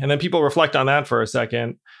country? And then people reflect on that for a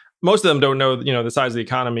second. Most of them don't know, the size of the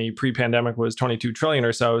economy pre-pandemic was 22 trillion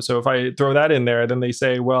or so. So if I throw that in there, then they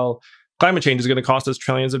say, well, climate change is going to cost us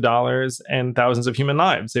trillions of dollars and thousands of human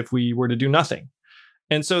lives if we were to do nothing.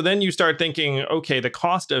 And so then you start thinking, okay, the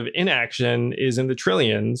cost of inaction is in the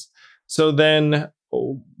trillions. So then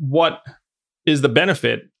what is the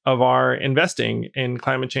benefit of our investing in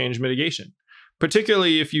climate change mitigation?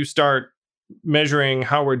 Particularly if you start measuring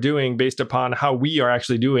how we're doing based upon how we are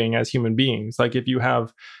actually doing as human beings. Like if you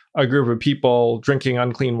have a group of people drinking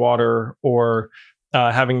unclean water or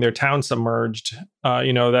having their town submerged,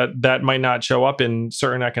 that might not show up in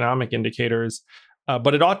certain economic indicators,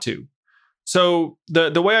 but it ought to. So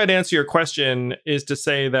the way I'd answer your question is to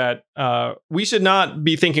say that we should not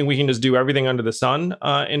be thinking we can just do everything under the sun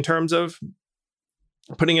in terms of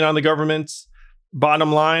putting it on the government's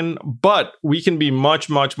bottom line, but we can be much,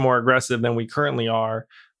 much more aggressive than we currently are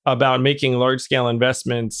about making large-scale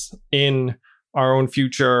investments in our own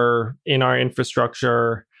future, in our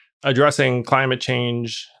infrastructure, addressing climate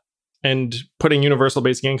change, and putting universal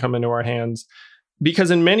basic income into our hands.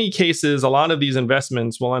 Because in many cases, a lot of these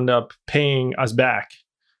investments will end up paying us back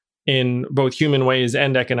in both human ways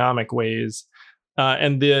and economic ways.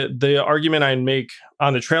 And the argument I'd make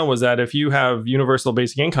on the trail was that if you have universal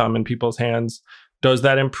basic income in people's hands, does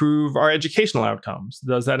that improve our educational outcomes?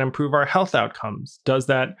 Does that improve our health outcomes? Does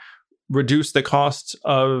that reduce the cost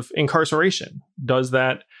of incarceration? Does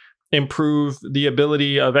that improve the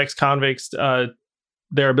ability of ex-convicts,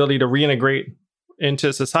 their ability to reintegrate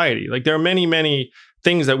into society? Like there are many, many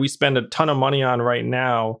things that we spend a ton of money on right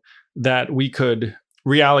now that we could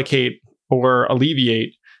reallocate or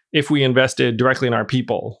alleviate if we invested directly in our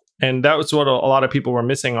people. And that was what a lot of people were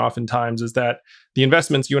missing oftentimes, is that the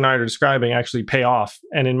investments you and I are describing actually pay off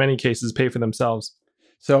and in many cases pay for themselves.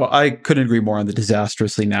 So I couldn't agree more on the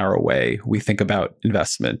disastrously narrow way we think about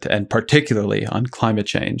investment, and particularly on climate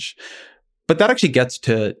change. But that actually gets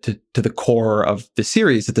to the core of the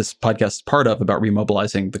series that this podcast is part of about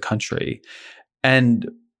remobilizing the country.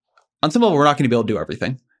 And on some level, we're not going to be able to do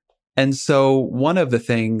everything. And so one of the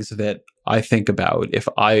things that I think about, if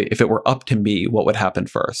it were up to me, what would happen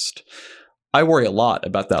first? I worry a lot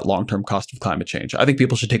about that long-term cost of climate change. I think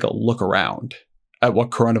people should take a look around at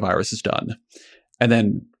what coronavirus has done and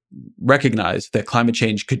then recognize that climate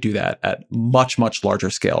change could do that at much, much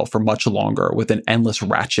larger scale for much longer with an endless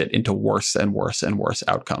ratchet into worse and worse and worse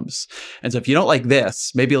outcomes. And so if you don't like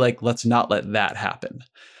this, maybe let's not let that happen.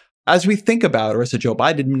 As we think about, or as the Joe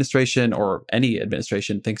Biden administration or any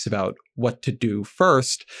administration thinks about what to do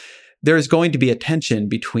first, there's going to be a tension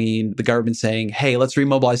between the government saying, hey, let's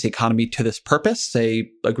remobilize the economy to this purpose, say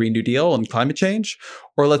a Green New Deal and climate change,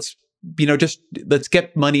 or let's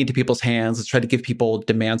get money into people's hands. Let's try to give people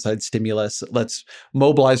demand side stimulus. Let's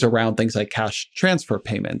mobilize around things like cash transfer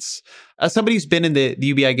payments. As somebody who's been in the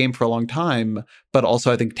UBI game for a long time, but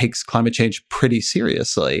also I think takes climate change pretty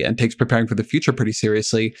seriously and takes preparing for the future pretty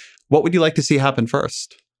seriously, what would you like to see happen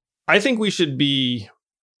first? I think we should be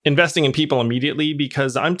investing in people immediately,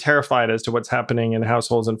 because I'm terrified as to what's happening in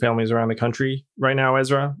households and families around the country right now,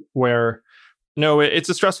 Ezra, where it's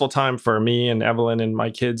a stressful time for me and Evelyn and my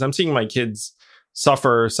kids. I'm seeing my kids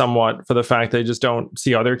suffer somewhat for the fact they just don't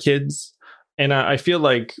see other kids. And I feel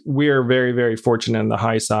like we're very, very fortunate on the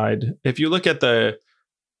high side. If you look at the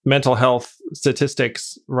mental health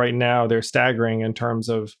statistics right now, they're staggering in terms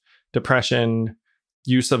of depression,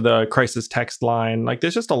 use of the crisis text line. Like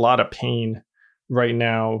there's just a lot of pain right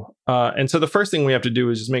now. And so the first thing we have to do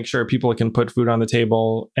is just make sure people can put food on the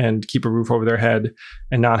table and keep a roof over their head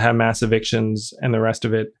and not have mass evictions and the rest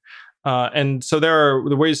of it. And so there are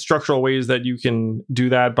the structural ways that you can do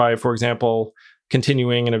that by, for example,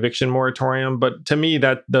 continuing an eviction moratorium. But to me,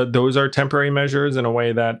 those are temporary measures in a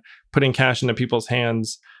way that putting cash into people's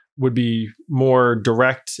hands would be more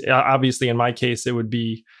direct. Obviously, in my case, it would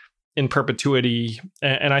be in perpetuity.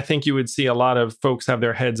 And I think you would see a lot of folks have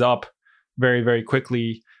their heads up very, very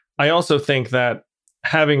quickly. I also think that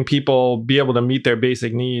having people be able to meet their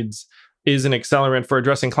basic needs is an accelerant for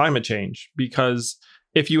addressing climate change, because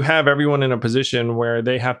if you have everyone in a position where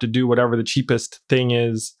they have to do whatever the cheapest thing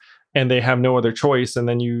is and they have no other choice, and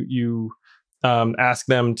then you ask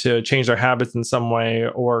them to change their habits in some way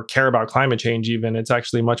or care about climate change even, it's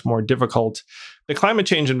actually much more difficult. The climate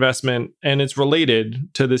change investment, and it's related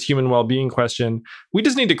to this human well-being question, we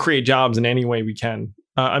just need to create jobs in any way we can.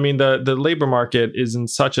 The labor market is in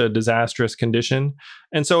such a disastrous condition.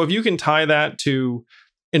 And so if you can tie that to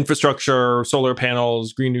infrastructure, solar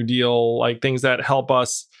panels, Green New Deal, like things that help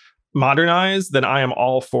us modernize, then I am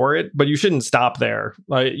all for it. But you shouldn't stop there.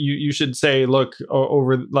 Like you should say, look,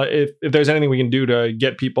 if there's anything we can do to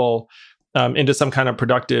get people into some kind of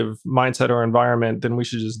productive mindset or environment, then we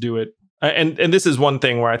should just do it. And this is one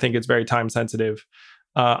thing where I think it's very time sensitive.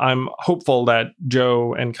 I'm hopeful that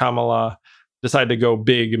Joe and Kamala decide to go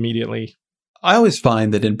big immediately. I always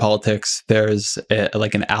find that in politics, there's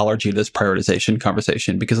an allergy to this prioritization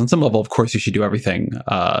conversation, because on some level, of course, you should do everything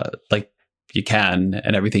like you can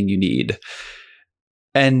and everything you need.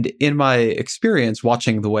 And in my experience,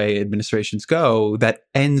 watching the way administrations go, that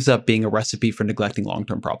ends up being a recipe for neglecting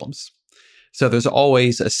long-term problems. So there's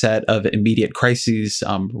always a set of immediate crises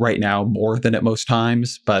right now, more than at most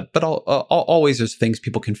times, but always there's things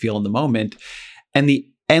people can feel in the moment. And the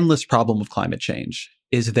endless problem of climate change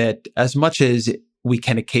is that as much as we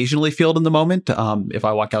can occasionally feel it in the moment, if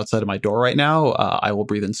I walk outside of my door right now, I will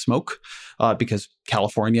breathe in smoke because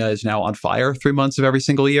California is now on fire 3 months of every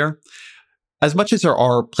single year. As much as there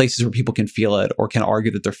are places where people can feel it or can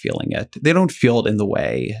argue that they're feeling it, they don't feel it in the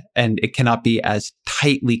way, and it cannot be as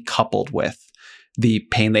tightly coupled with the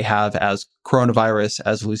pain they have as coronavirus,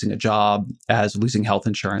 as losing a job, as losing health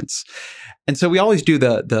insurance. And so we always do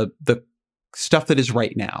the stuff that is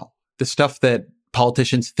right now, the stuff that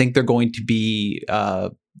politicians think they're going to be,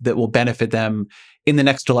 that will benefit them in the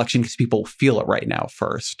next election because people feel it right now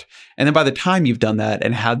first. And then by the time you've done that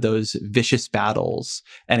and had those vicious battles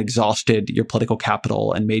and exhausted your political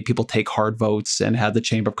capital and made people take hard votes and had the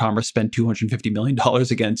Chamber of Commerce spend $250 million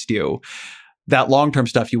against you, that long-term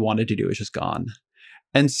stuff you wanted to do is just gone.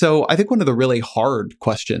 And so I think one of the really hard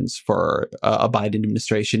questions for a Biden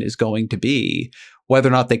administration is going to be whether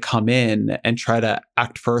or not they come in and try to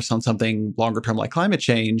act first on something longer term like climate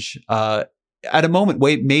change at a moment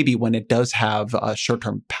maybe when it does have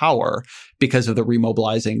short-term power because of the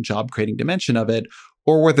remobilizing, job-creating dimension of it,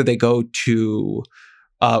 or whether they go to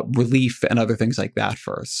relief and other things like that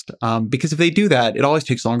first. Because if they do that, it always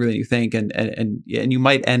takes longer than you think, and you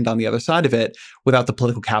might end on the other side of it without the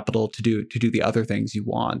political capital to do the other things you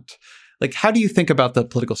want. Like, how do you think about the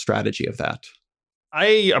political strategy of that?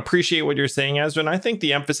 I appreciate what you're saying, Ezra, and I think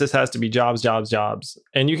the emphasis has to be jobs, jobs, jobs.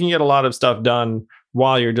 And you can get a lot of stuff done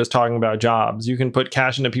while you're just talking about jobs. You can put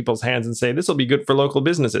cash into people's hands and say, this will be good for local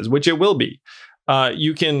businesses, which it will be.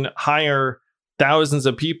 You can hire thousands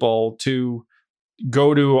of people to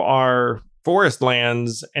go to our forest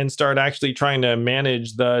lands and start actually trying to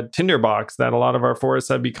manage the tinderbox that a lot of our forests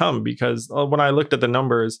have become. Because when I looked at the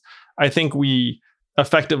numbers, I think we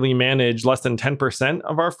effectively manage less than 10%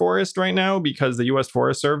 of our forest right now because the U.S.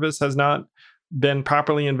 Forest Service has not been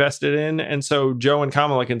properly invested in. And so Joe and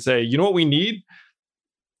Kamala can say, you know what we need?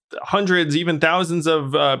 Hundreds, even thousands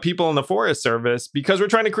of people in the Forest Service, because we're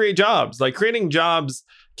trying to create jobs. Like, creating jobs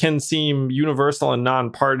can seem universal and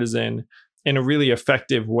nonpartisan in a really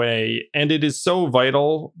effective way. And it is so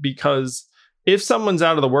vital because if someone's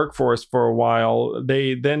out of the workforce for a while,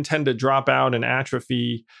 they then tend to drop out and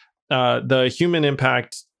atrophy. The human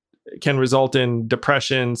impact can result in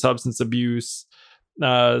depression, substance abuse,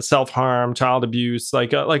 self-harm, child abuse,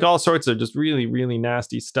 like all sorts of just really, really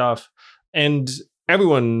nasty stuff. And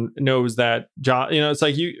everyone knows that it's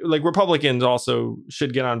like Republicans also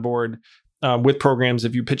should get on board with programs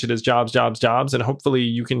if you pitch it as jobs, jobs, jobs. And hopefully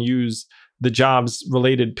you can use the jobs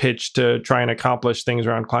related pitch to try and accomplish things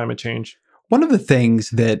around climate change. One of the things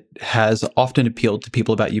that has often appealed to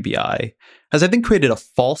people about UBI has, I think, created a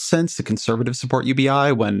false sense that conservatives support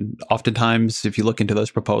UBI, when oftentimes, if you look into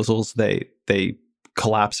those proposals, they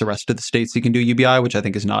collapse the rest of the states so you can do UBI, which I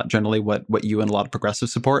think is not generally what you and a lot of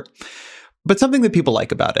progressives support. But something that people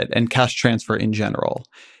like about it, and cash transfer in general,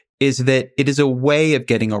 is that it is a way of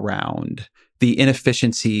getting around the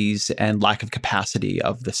inefficiencies and lack of capacity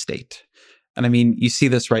of the state. And I mean, you see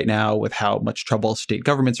this right now with how much trouble state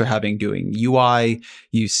governments are having doing UI.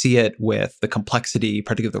 You see it with the complexity,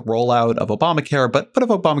 particularly the rollout of Obamacare, but of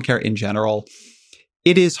Obamacare in general.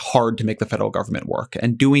 It is hard to make the federal government work.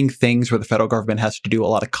 And doing things where the federal government has to do a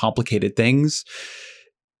lot of complicated things,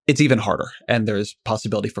 it's even harder. And there's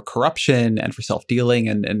possibility for corruption and for self-dealing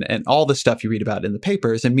and all the stuff you read about in the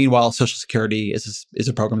papers. And meanwhile, Social Security is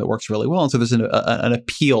a program that works really well. And so there's an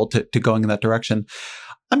appeal to going in that direction.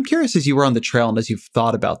 I'm curious, as you were on the trail and as you've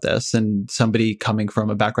thought about this, and somebody coming from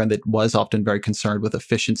a background that was often very concerned with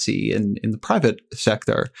efficiency in the private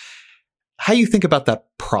sector, how you think about that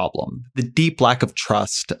problem, the deep lack of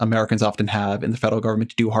trust Americans often have in the federal government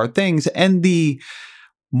to do hard things, and the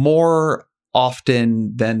more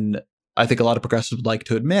often than I think a lot of progressives would like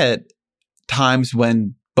to admit, times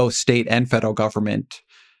when both state and federal government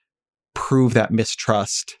prove that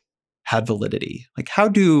mistrust had validity. Like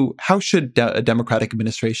how should a Democratic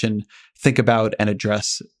administration think about and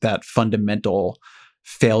address that fundamental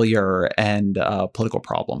failure and political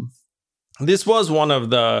problem? This was one of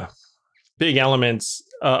the big elements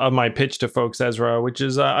of my pitch to folks, Ezra, which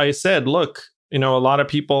is I said, look, a lot of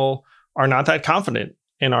people are not that confident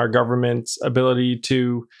in our government's ability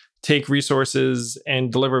to take resources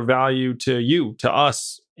and deliver value to you, to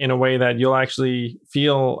us, in a way that you'll actually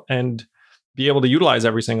feel and be able to utilize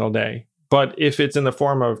every single day. But if it's in the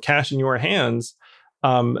form of cash in your hands,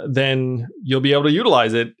 then you'll be able to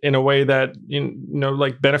utilize it in a way that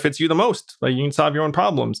benefits you the most. Like you can solve your own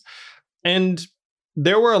problems. And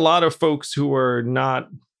there were a lot of folks who were not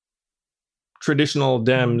traditional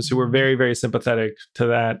Dems who were very, very sympathetic to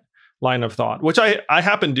that line of thought, which I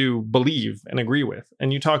happen to believe and agree with.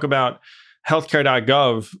 And you talk about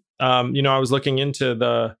healthcare.gov. I was looking into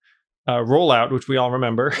the rollout, which we all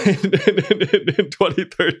remember in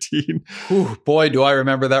 2013. Ooh, boy, do I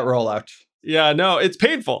remember that rollout. Yeah, no, it's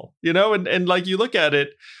painful, and like you look at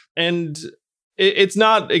it and it's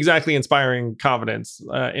not exactly inspiring confidence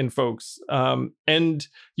in folks. And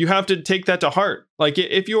you have to take that to heart. Like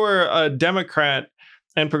if you're a Democrat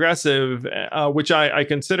and progressive, which I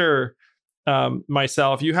consider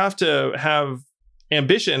myself, you have to have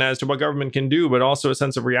ambition as to what government can do, but also a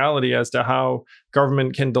sense of reality as to how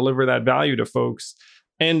government can deliver that value to folks.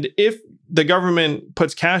 And if the government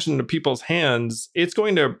puts cash into people's hands, it's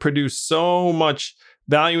going to produce so much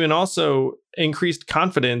value and also increased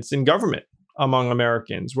confidence in government among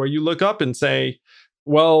Americans, where you look up and say,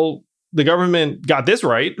 well, the government got this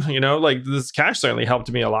right, like this cash certainly helped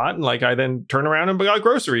me a lot. And like I then turn around and got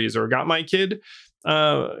groceries or got my kid,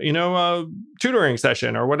 a tutoring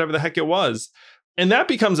session or whatever the heck it was. And that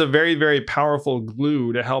becomes a very, very powerful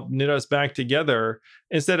glue to help knit us back together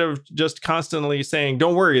instead of just constantly saying,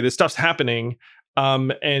 don't worry, this stuff's happening.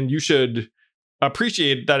 And you should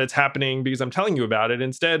appreciate that it's happening because I'm telling you about it.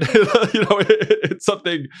 Instead, it's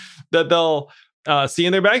something that they'll see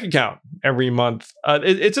in their bank account every month.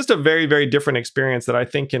 It's just a very, very different experience that I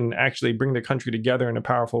think can actually bring the country together in a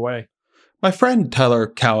powerful way. My friend Tyler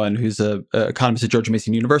Cowen, who's an economist at George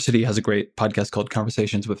Mason University, has a great podcast called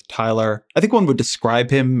Conversations with Tyler. I think one would describe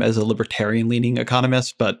him as a libertarian-leaning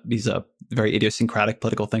economist, but he's a very idiosyncratic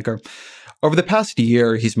political thinker. Over the past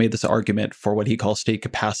year, he's made this argument for what he calls state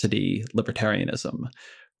capacity libertarianism,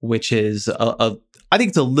 which is I think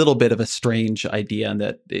it's a little bit of a strange idea in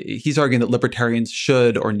that he's arguing that libertarians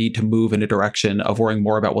should or need to move in a direction of worrying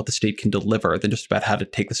more about what the state can deliver than just about how to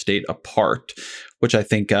take the state apart, which I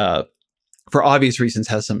think for obvious reasons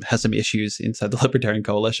has some issues inside the Libertarian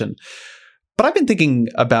Coalition. But I've been thinking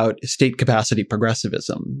about state capacity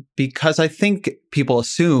progressivism because I think people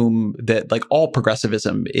assume that like all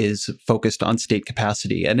progressivism is focused on state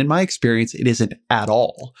capacity. And in my experience, it isn't at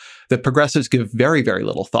all. That progressives give very, very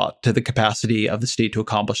little thought to the capacity of the state to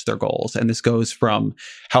accomplish their goals. And this goes from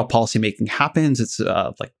how policymaking happens. It's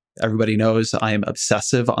like everybody knows I am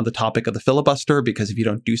obsessive on the topic of the filibuster because if you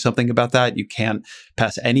don't do something about that, you can't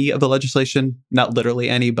pass any of the legislation, not literally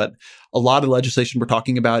any, but a lot of the legislation we're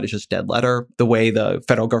talking about is just dead letter. The way the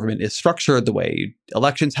federal government is structured, the way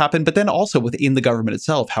elections happen, but then also within the government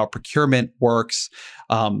itself, how procurement works,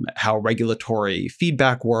 how regulatory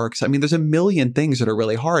feedback works. I mean, there's a million things that are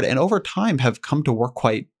really hard and over time have come to work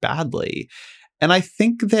quite badly. And I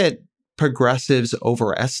think that progressives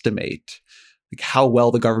overestimate like how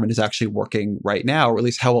well the government is actually working right now, or at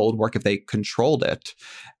least how well it would work if they controlled it,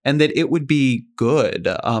 and that it would be good.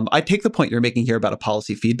 I take the point you're making here about a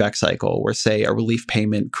policy feedback cycle where, say, a relief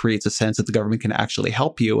payment creates a sense that the government can actually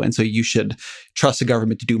help you. And so you should trust the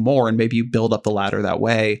government to do more, and maybe you build up the ladder that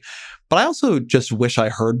way. But I also just wish I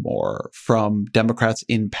heard more from Democrats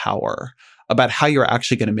in power about how you're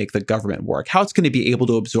actually going to make the government work, how it's going to be able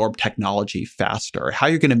to absorb technology faster, how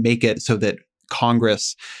you're going to make it so that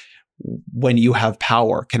Congress, when you have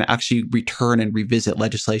power, can actually return and revisit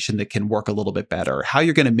legislation that can work a little bit better, how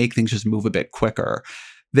you're going to make things just move a bit quicker.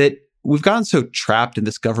 That we've gotten so trapped in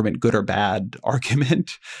this government good or bad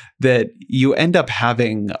argument that you end up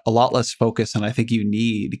having a lot less focus than I think you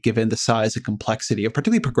need, given the size and complexity of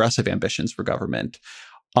particularly progressive ambitions for government,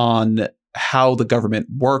 on how the government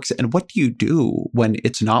works and what do you do when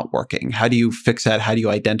it's not working? How do you fix it? How do you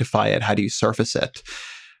identify it? How do you surface it?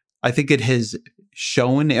 I think it has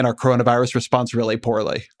shown in our coronavirus response really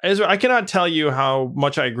poorly. Ezra, I cannot tell you how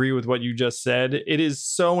much I agree with what you just said. It is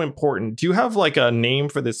so important. Do you have like a name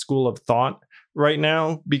for this school of thought right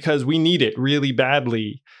now? Because we need it really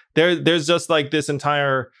badly. There's just like this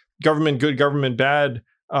entire government good, government bad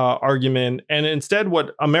argument. And instead,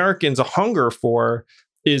 what Americans hunger for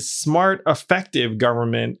is smart, effective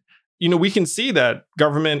government. You know, we can see that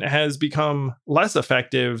government has become less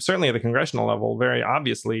effective, certainly at the congressional level, very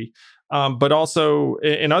obviously, but also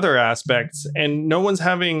in other aspects. And no one's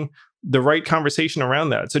having the right conversation around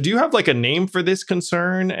that. So do you have like a name for this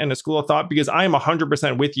concern and a school of thought? Because I am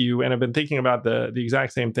 100% with you and I've been thinking about the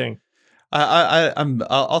exact same thing.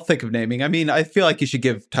 I'll think of naming. I mean, I feel like you should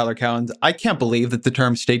give Tyler Cowen. I can't believe that the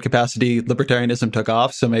term state capacity libertarianism took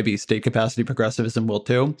off. So maybe state capacity progressivism will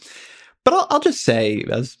too. But I'll just say,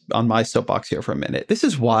 as on my soapbox here for a minute, this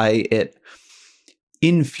is why it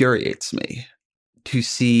infuriates me to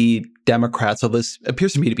see Democrats, although this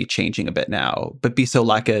appears to me to be changing a bit now, but be so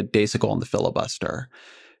lackadaisical on the filibuster.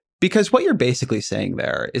 Because what you're basically saying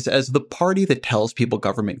there is, as the party that tells people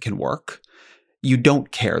government can work, you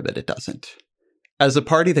don't care that it doesn't. As a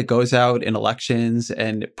party that goes out in elections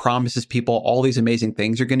and promises people all these amazing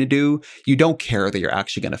things you're going to do, you don't care that you're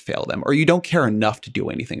actually going to fail them, or you don't care enough to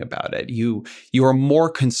do anything about it. You are more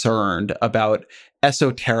concerned about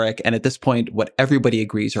esoteric, and at this point, what everybody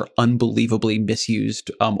agrees are unbelievably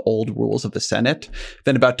misused old rules of the Senate,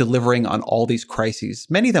 than about delivering on all these crises,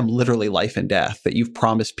 many of them literally life and death, that you've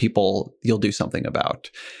promised people you'll do something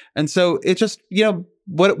about. And so it just,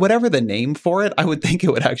 whatever the name for it, I would think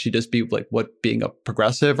it would actually just be like what being a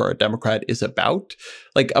progressive or a Democrat is about.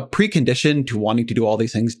 Like a precondition to wanting to do all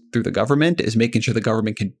these things through the government is making sure the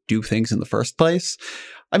government can do things in the first place.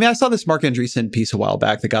 I mean, I saw this Mark Andreessen piece a while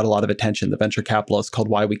back that got a lot of attention, the venture capitalist, called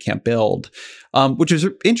Why We Can't Build, which was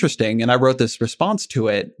interesting. And I wrote this response to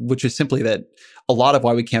it, which is simply that a lot of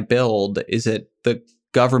why we can't build is that the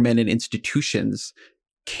government and institutions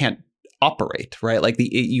can't operate, right? Like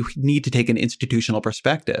you need to take an institutional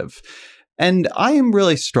perspective. And I am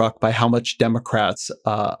really struck by how much Democrats,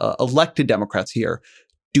 elected Democrats here,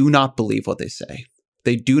 do not believe what they say.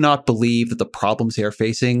 They do not believe that the problems they are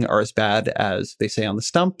facing are as bad as they say on the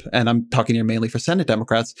stump. And I'm talking here mainly for Senate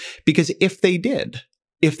Democrats, because if they did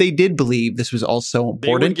believe this was all so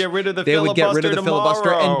important, they would get rid of the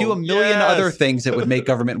filibuster and do a million other things that would make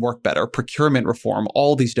government work better, procurement reform,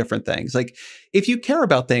 all these different things. Like, if you care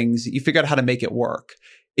about things, you figure out how to make it work.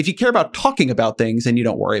 If you care about talking about things, and you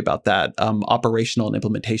don't worry about that operational and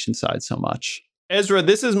implementation side so much. Ezra,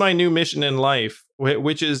 this is my new mission in life,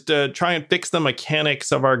 which is to try and fix the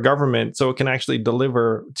mechanics of our government so it can actually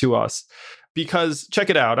deliver to us. Because check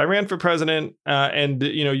it out, I ran for president and,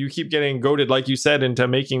 you keep getting goaded, like you said, into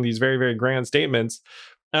making these very, very grand statements.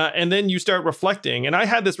 And then you start reflecting. And I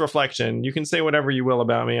had this reflection. You can say whatever you will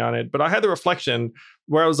about me on it. But I had the reflection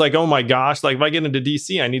where I was like, oh, my gosh, like if I get into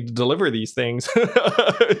DC, I need to deliver these things. You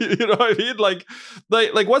know what I mean?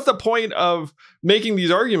 Like, what's the point of making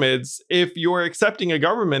these arguments if you're accepting a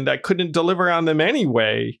government that couldn't deliver on them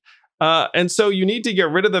anyway? And so you need to get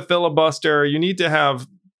rid of the filibuster. You need to have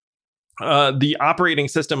the operating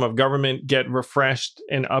system of government get refreshed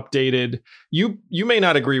and updated. You may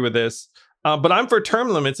not agree with this, but I'm for term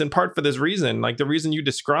limits in part for this reason, like the reason you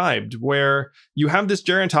described, where you have this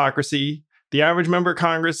gerontocracy. The average member of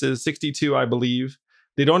Congress is 62, I believe.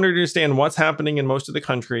 They don't understand what's happening in most of the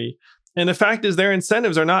country. And the fact is their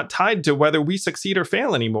incentives are not tied to whether we succeed or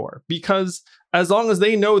fail anymore, because as long as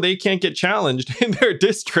they know they can't get challenged in their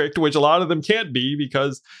district, which a lot of them can't be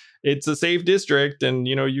because it's a safe district and,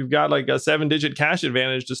 you've got like a 7-digit cash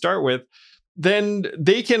advantage to start with, then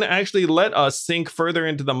they can actually let us sink further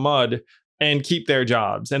into the mud and keep their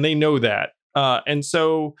jobs. And they know that. And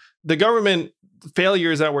so the government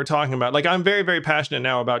failures that we're talking about, like I'm very, very passionate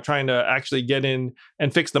now about trying to actually get in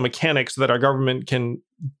and fix the mechanics so that our government can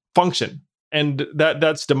function. And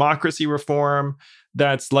that's democracy reform,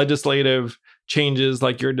 that's legislative changes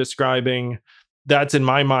like you're describing. That's, in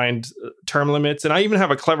my mind, term limits. And I even have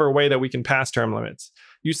a clever way that we can pass term limits.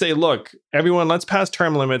 you say, look, everyone, let's pass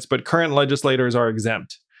term limits, but current legislators are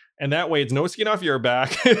exempt. And that way it's no skin off your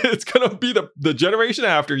back. It's going to be the generation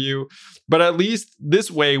after you. But at least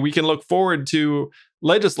this way we can look forward to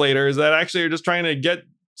legislators that actually are just trying to get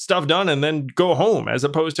stuff done and then go home, as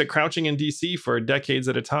opposed to crouching in DC for decades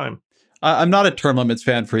at a time. I'm not a term limits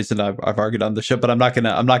fan for reason I've argued on the show, but I'm not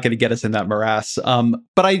gonna get us in that morass.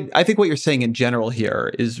 But I think what you're saying in general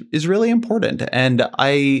here is really important. And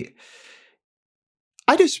I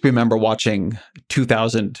just remember watching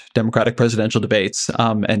 2000 Democratic presidential debates,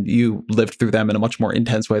 and you lived through them in a much more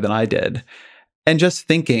intense way than I did. And just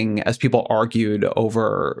thinking as people argued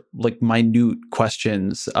over like minute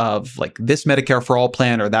questions of like this Medicare for all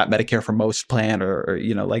plan or that Medicare for most plan, or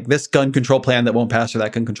you know, like this gun control plan that won't pass or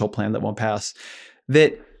that gun control plan that won't pass,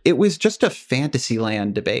 that it was just a fantasy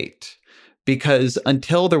land debate. Because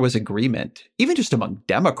until there was agreement, even just among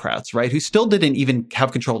Democrats, right, who still didn't even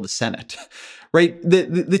have control of the Senate, right,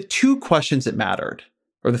 the two questions that mattered,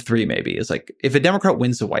 or the three maybe, is like, if a Democrat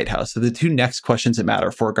wins the White House, so the two next questions that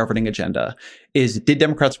matter for a governing agenda is, did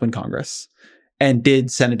Democrats win Congress? And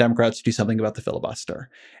did Senate Democrats do something about the filibuster?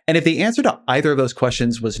 And if the answer to either of those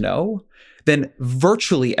questions was no, then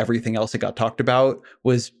virtually everything else that got talked about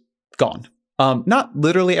was gone. Not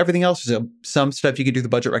literally everything else. There's some stuff you could do the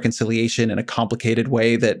budget reconciliation in a complicated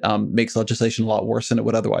way that makes legislation a lot worse than it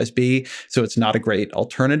would otherwise be. So it's not a great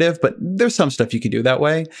alternative, but there's some stuff you could do that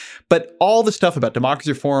way. But all the stuff about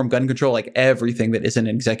democracy reform, gun control, like everything that isn't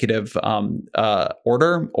an executive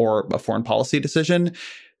order or a foreign policy decision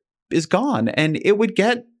is gone. And it would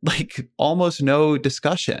get like almost no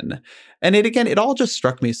discussion. And it all just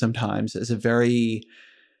struck me sometimes as a very,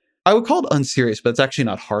 I would call it unserious, but it's actually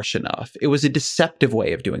not harsh enough. It was a deceptive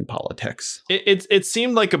way of doing politics. It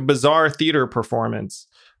seemed like a bizarre theater performance.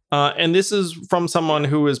 And this is from someone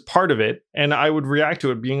who is part of it. And I would react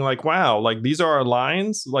to it being like, wow, like these are our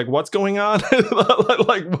lines. Like, what's going on?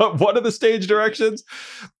 Like, what are the stage directions?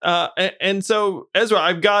 And so, Ezra,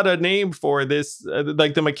 I've got a name for this,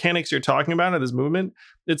 like the mechanics you're talking about of this movement.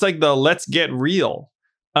 It's like the let's get real.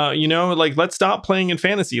 Like, let's stop playing in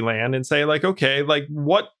fantasy land and say, like, okay, like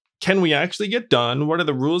what can we actually get done? What are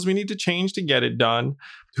the rules we need to change to get it done?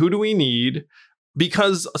 Who do we need?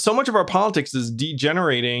 Because so much of our politics is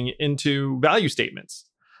degenerating into value statements.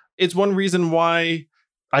 It's one reason why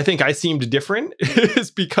I think I seemed different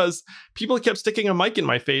is because people kept sticking a mic in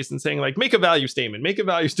my face and saying, like, make a value statement, make a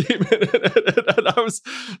value statement. And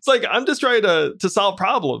it's like, I'm just trying to solve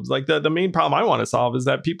problems. Like the main problem I want to solve is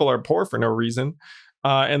that people are poor for no reason.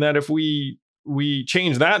 And that if we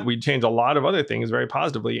change that, we'd change a lot of other things very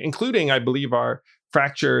positively, including, I believe, our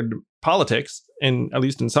fractured politics, at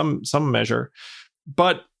least in some measure.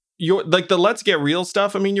 But you're like the let's get real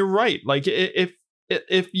stuff. I mean, you're right. Like if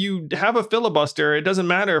you have a filibuster, it doesn't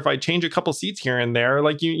matter if I change a couple seats here and there.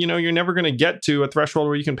 Like you're never going to get to a threshold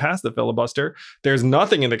where you can pass the filibuster. There's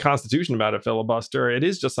nothing in the Constitution about a filibuster. It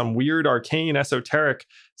is just some weird, arcane, esoteric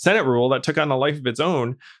Senate rule that took on a life of its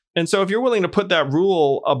own. And so if you're willing to put that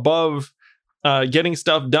rule above getting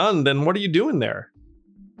stuff done, then what are you doing there?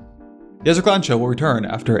 The Ezra Klein Show will return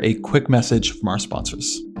after a quick message from our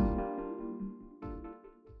sponsors.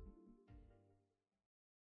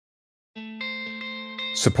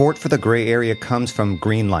 Support for the gray area comes from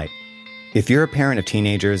Greenlight. If you're a parent of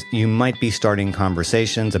teenagers, you might be starting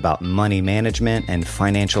conversations about money management and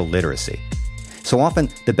financial literacy. So often,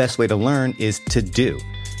 the best way to learn is to do.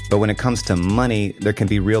 But when it comes to money, there can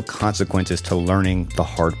be real consequences to learning the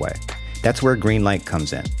hard way. That's where Greenlight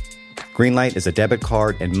comes in. Greenlight is a debit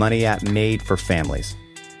card and money app made for families.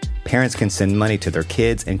 Parents can send money to their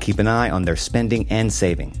kids and keep an eye on their spending and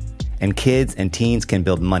saving. And kids and teens can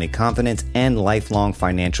build money confidence and lifelong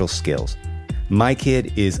financial skills. My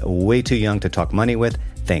kid is way too young to talk money with,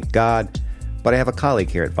 thank God. But I have a colleague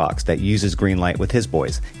here at Vox that uses Greenlight with his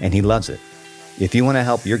boys, and he loves it. If you want to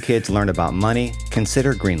help your kids learn about money,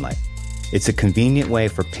 consider Greenlight. It's a convenient way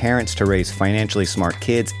for parents to raise financially smart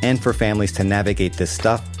kids and for families to navigate this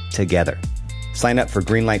stuff together. Sign up for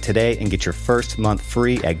Greenlight today and get your first month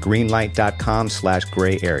free at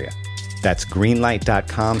greenlight.com/grayarea. That's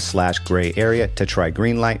greenlight.com/grayarea to try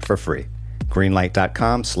Greenlight for free.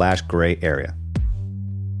 Greenlight.com/grayarea.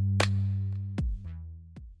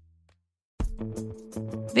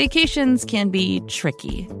 Vacations can be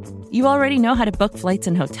tricky. You already know how to book flights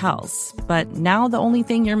and hotels, but now the only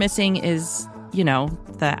thing you're missing is,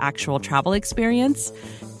 the actual travel experience.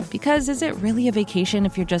 Because is it really a vacation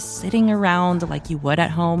if you're just sitting around like you would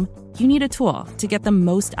at home? You need a tool to get the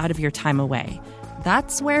most out of your time away.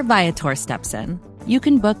 That's where Viator steps in. You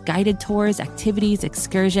can book guided tours, activities,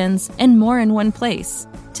 excursions, and more in one place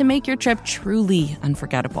to make your trip truly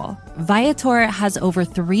unforgettable. Viator has over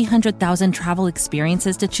 300,000 travel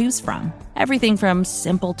experiences to choose from. Everything from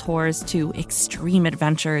simple tours to extreme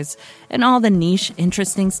adventures and all the niche,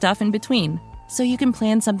 interesting stuff in between. So you can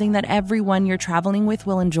plan something that everyone you're traveling with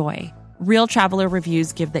will enjoy. Real traveler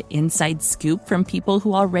reviews give the inside scoop from people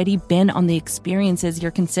who already been on the experiences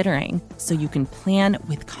you're considering, so you can plan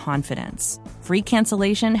with confidence. Free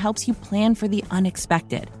cancellation helps you plan for the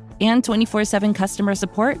unexpected. And 24/7 customer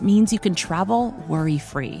support means you can travel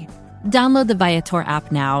worry-free. Download the Viator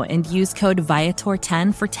app now and use code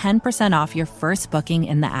Viator10 for 10% off your first booking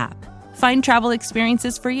in the app. Find travel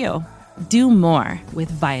experiences for you. Do more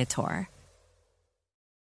with Viator.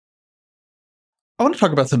 I want to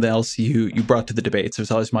talk about something else you brought to the debates. It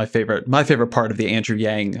was always my favorite part of the Andrew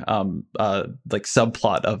Yang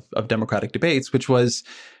subplot of Democratic debates, which was,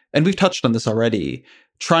 and we've touched on this already,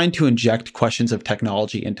 trying to inject questions of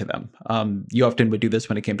technology into them. You often would do this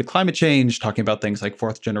when it came to climate change, talking about things like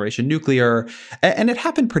fourth generation nuclear, and it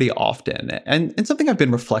happened pretty often. And something I've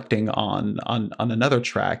been reflecting on another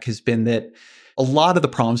track has been that a lot of the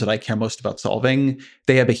problems that I care most about solving,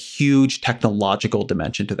 they have a huge technological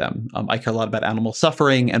dimension to them. I care a lot about animal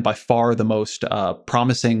suffering, and by far the most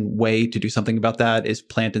promising way to do something about that is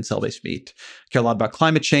plant and cell-based meat. I care a lot about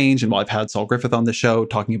climate change, and while I've had Saul Griffith on the show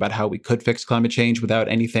talking about how we could fix climate change without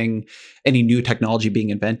any new technology being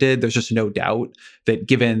invented, there's just no doubt that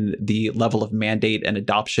given the level of mandate and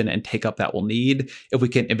adoption and take-up that we'll need, if we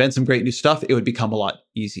can invent some great new stuff, it would become a lot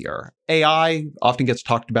easier. AI often gets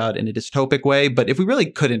talked about in a dystopic way, but if we really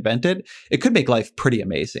could invent it, it could make life pretty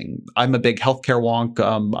amazing. I'm a big healthcare wonk.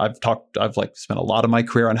 I've spent a lot of my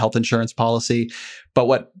career on health insurance policy,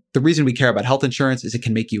 but the reason we care about health insurance is it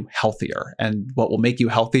can make you healthier. And what will make you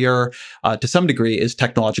healthier to some degree is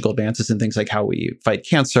technological advances in things like how we fight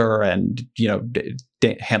cancer and,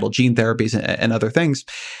 handle gene therapies and other things.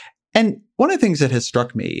 And one of the things that has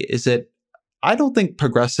struck me is that I don't think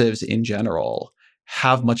progressives in general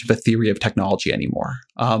have much of a theory of technology anymore.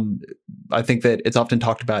 I think that it's often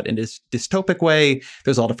talked about in this dystopic way.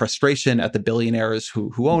 There's a lot of frustration at the billionaires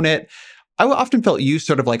who own it. I often felt you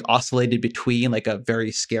sort of oscillated between a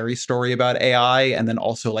very scary story about AI and then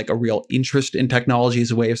also a real interest in technology as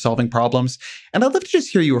a way of solving problems. And I'd love to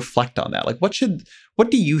just hear you reflect on that. What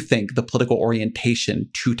do you think the political orientation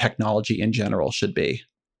to technology in general should be?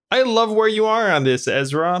 I love where you are on this,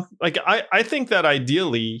 Ezra. I think that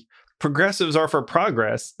ideally progressives are for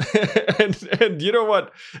progress. and you know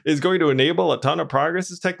what is going to enable a ton of progress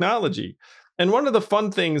is technology. And one of the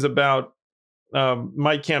fun things about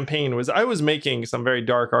my campaign was I was making some very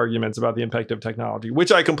dark arguments about the impact of technology,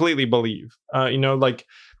 which I completely believe.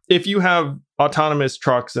 If you have autonomous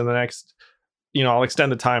trucks in the next, I'll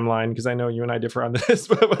extend the timeline because I know you and I differ on this,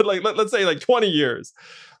 but let's say 20 years,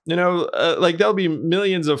 there'll be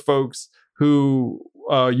millions of folks who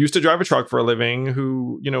used to drive a truck for a living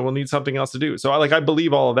who, will need something else to do. So I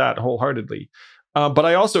believe all of that wholeheartedly. But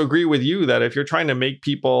I also agree with you that if you're trying to make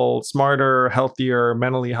people smarter, healthier,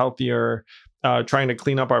 mentally healthier, trying to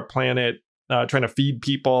clean up our planet, trying to feed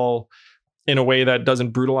people in a way that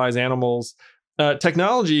doesn't brutalize animals,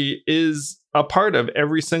 technology is a part of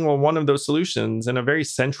every single one of those solutions in a very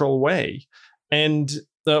central way. And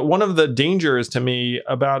one of the dangers to me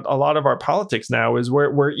about a lot of our politics now is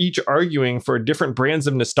we're each arguing for different brands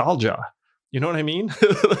of nostalgia. You know what I mean?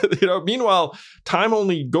 Meanwhile, time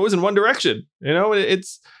only goes in one direction.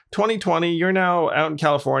 It's 2020. You're now out in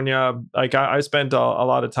California. I spent a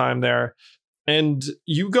lot of time there. And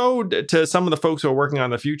you go to some of the folks who are working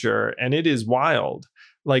on the future, and it is wild.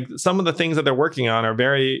 Some of the things that they're working on are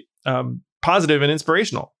very positive and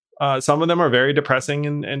inspirational. Some of them are very depressing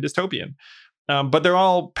and dystopian. But they're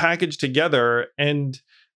all packaged together. And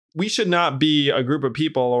we should not be a group of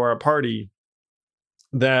people or a party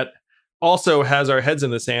that also has our heads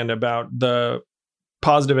in the sand about the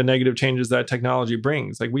positive and negative changes that technology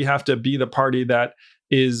brings. We have to be the party that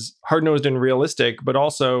is hard-nosed and realistic, but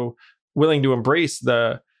also willing to embrace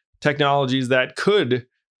the technologies that could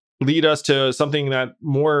lead us to something that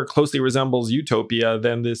more closely resembles utopia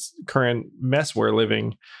than this current mess we're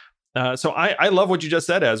living. So I love what you just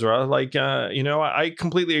said, Ezra. I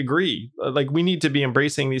completely agree. We need to be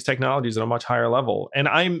embracing these technologies at a much higher level. And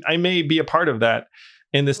I may be a part of that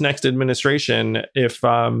in this next administration if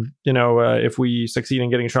we succeed in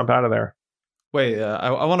getting Trump out of there. Wait,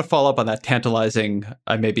 I want to follow up on that tantalizing,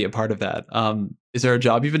 I may be a part of that. Is there a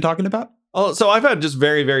job you've been talking about? Oh, so I've had just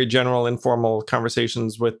very, very general, informal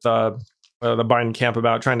conversations with the Biden camp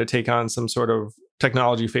about trying to take on some sort of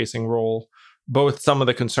technology-facing role. both some of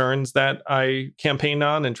the concerns that I campaigned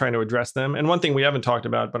on and trying to address them. And one thing we haven't talked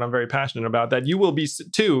about, but I'm very passionate about, that you will be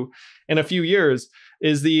too in a few years,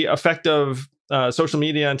 is the effect of social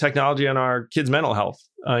media and technology on our kids' mental health.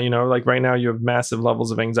 Like right now, you have massive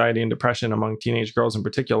levels of anxiety and depression among teenage girls in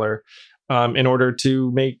particular, in order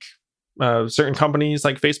to make certain companies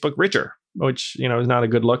like Facebook richer, which, is not a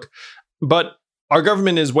good look. But our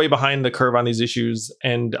government is way behind the curve on these issues,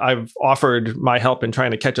 and I've offered my help in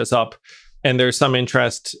trying to catch us up. And there's some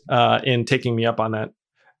interest in taking me up on that.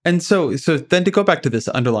 And so then to go back to this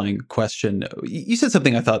underlying question, you said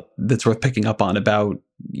something I thought that's worth picking up on about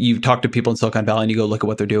you talk to people in Silicon Valley and you go look at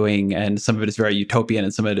what they're doing, and some of it is very utopian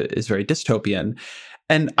and some of it is very dystopian.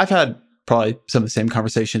 And I've had probably some of the same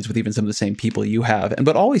conversations with even some of the same people you have. And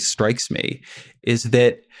what always strikes me is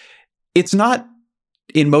that it's not,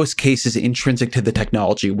 in most cases, intrinsic to the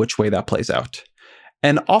technology which way that plays out.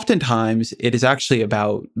 And oftentimes, it is actually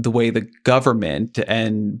about the way the government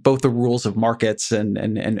and both the rules of markets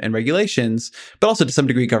and regulations, but also to some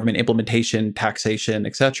degree government implementation, taxation,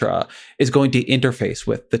 et cetera, is going to interface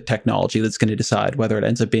with the technology that's going to decide whether it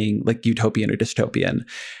ends up being like utopian or dystopian.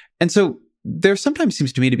 And so there sometimes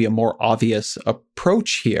seems to me to be a more obvious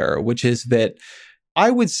approach here, which is that I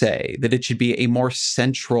would say that it should be a more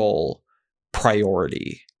central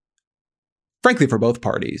priority, frankly, for both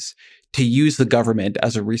parties, to use the government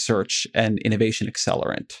as a research and innovation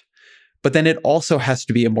accelerant. But then it also has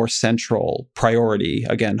to be a more central priority,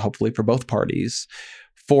 again, hopefully for both parties,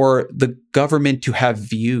 for the government to have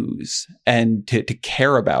views and to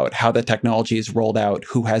care about how the technology is rolled out,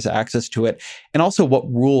 who has access to it, and also what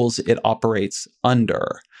rules it operates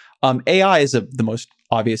under. AI is the most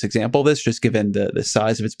obvious example of this, just given the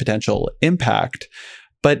size of its potential impact.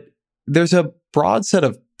 But there's a broad set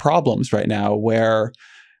of problems right now where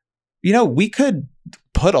we could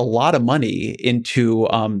put a lot of money into,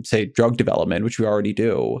 say, drug development, which we already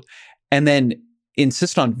do, and then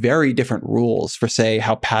insist on very different rules for, say,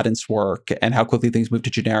 how patents work and how quickly things move to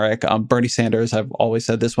generic. Bernie Sanders, I've always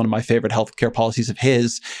said this, one of my favorite healthcare policies of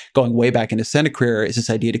his, going way back in his Senate career, is this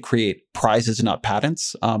idea to create prizes, not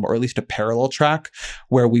patents, or at least a parallel track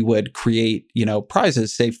where we would create,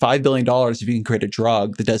 prizes, say $5 billion if you can create a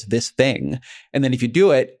drug that does this thing. And then if you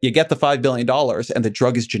do it, you get the $5 billion and the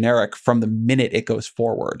drug is generic from the minute it goes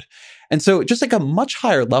forward. And so just like a much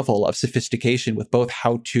higher level of sophistication with both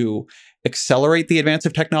how to accelerate the advance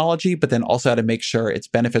of technology, but then also how to make sure its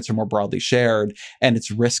benefits are more broadly shared and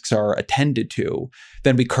its risks are attended to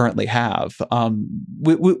than we currently have,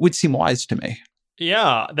 would seem wise to me.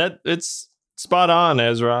 Yeah, it's spot on,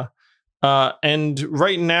 Ezra. And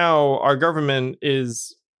right now, our government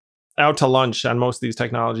is out to lunch on most of these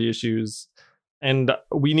technology issues, and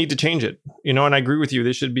we need to change it. And I agree with you.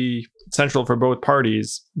 This should be central for both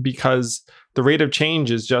parties because the rate of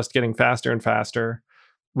change is just getting faster and faster.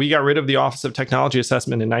 We got rid of the Office of Technology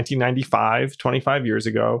Assessment in 1995, 25 years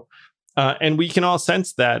ago. And we can all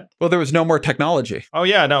sense that. Well, there was no more technology. Oh,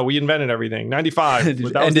 yeah. No, we invented everything. 95.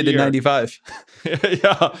 It ended in 95.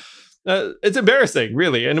 Yeah. It's embarrassing,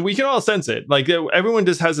 really. And we can all sense it. Like everyone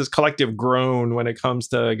just has this collective groan when it comes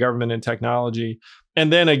to government and technology.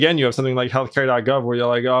 And then again, you have something like healthcare.gov where you're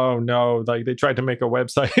like, oh no, like they tried to make a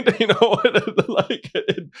website,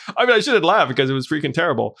 I shouldn't laugh because it was freaking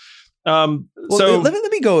terrible. So let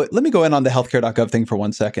me go in on the healthcare.gov thing for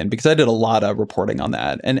 1 second, because I did a lot of reporting on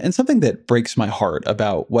that and something that breaks my heart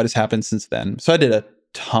about what has happened since then. So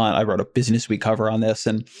I wrote a Business Week cover on this,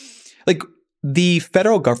 and like the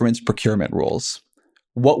federal government's procurement rules,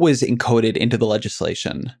 what was encoded into the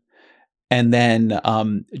legislation, and then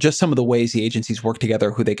just some of the ways the agencies work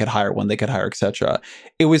together, who they could hire, when they could hire, et cetera.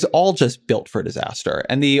 It was all just built for disaster.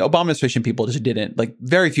 And the Obama administration people just didn't,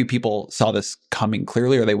 very few people saw this coming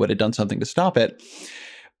clearly, or they would have done something to stop it.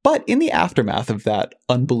 But in the aftermath of that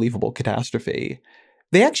unbelievable catastrophe,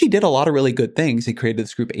 they actually did a lot of really good things. They created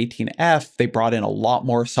this group 18F. They brought in a lot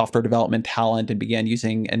more software development talent and began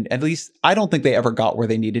using, and at least I don't think they ever got where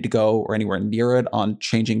they needed to go or anywhere near it on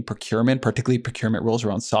changing procurement, particularly procurement rules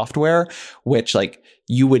around software, which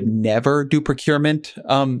you would never do procurement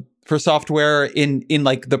for software in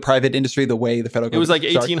the private industry the way the federal government.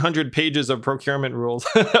 It was 1,800 pages of procurement rules.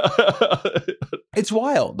 It's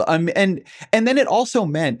wild. And then it also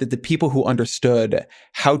meant that the people who understood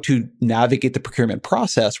how to navigate the procurement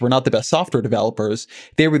process were not the best software developers.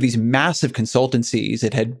 They were these massive consultancies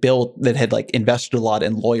that had invested a lot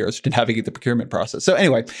in lawyers to navigate the procurement process. So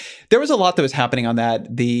anyway, there was a lot that was happening on that.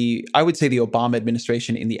 I would say the Obama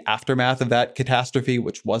administration, in the aftermath of that catastrophe,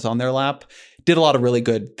 which was on their lap, did a lot of really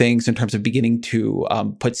good things in terms of beginning to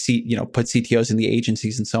put CTOs in the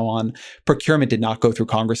agencies and so on. Procurement did not go through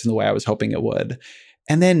Congress in the way I was hoping it would.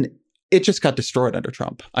 And then it just got destroyed under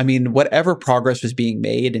Trump. I mean, whatever progress was being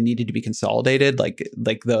made and needed to be consolidated, like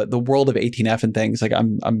the world of 18F and things, like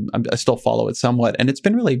I still follow it somewhat, and it's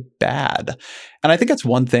been really bad. And I think that's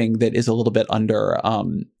one thing that is a little bit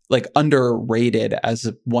underrated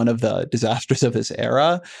as one of the disasters of this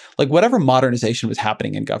era. Like whatever modernization was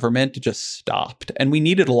happening in government just stopped, and we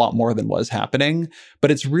needed a lot more than was happening.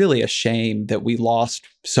 But it's really a shame that we lost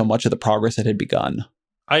so much of the progress that had begun.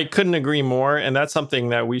 I couldn't agree more. And that's something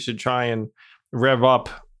that we should try and rev up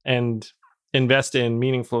and invest in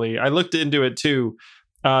meaningfully. I looked into it too.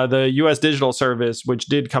 The US Digital Service, which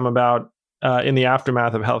did come about in the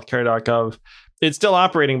aftermath of healthcare.gov, it's still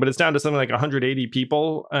operating, but it's down to something like 180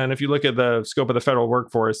 people. And if you look at the scope of the federal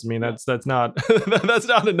workforce, I mean, that's not that's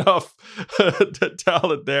not enough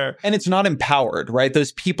talent there. And it's not empowered, right?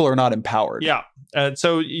 Those people are not empowered. Yeah.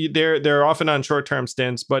 So they're often on short-term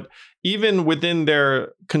stints, but even within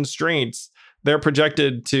their constraints, they're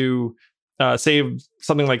projected to save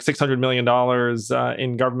something like $600 million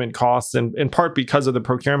in government costs, and in part because of the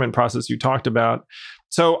procurement process you talked about.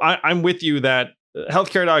 So I'm with you that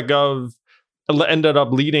healthcare.gov ended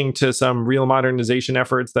up leading to some real modernization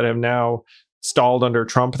efforts that have now stalled under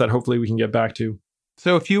Trump that hopefully we can get back to.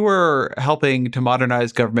 So if you were helping to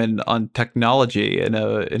modernize government on technology in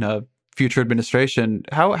a future administration,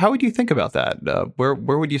 how would you think about that? Where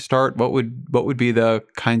would you start? What would be the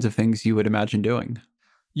kinds of things you would imagine doing?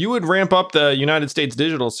 You would ramp up the United States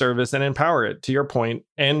Digital Service and empower it, to your point.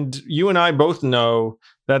 And you and I both know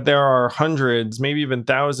that there are hundreds, maybe even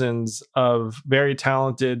thousands of very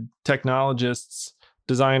talented technologists,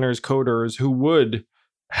 designers, coders who would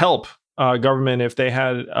help government if they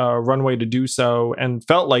had a runway to do so and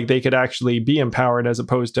felt like they could actually be empowered, as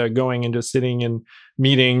opposed to going and just sitting in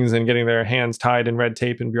meetings and getting their hands tied in red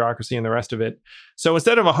tape and bureaucracy and the rest of it. So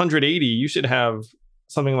instead of 180, you should have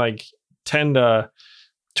something like 10 to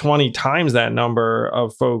 20 times that number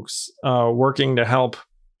of folks working to help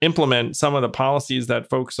implement some of the policies that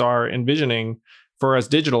folks are envisioning for us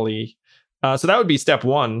digitally. So that would be step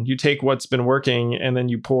one. You take what's been working and then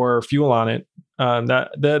you pour fuel on it.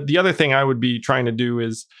 The other thing I would be trying to do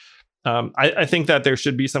is I think that there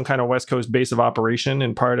should be some kind of West Coast base of operation,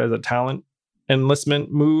 in part as a talent enlistment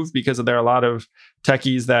move, because there are a lot of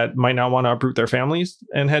techies that might not want to uproot their families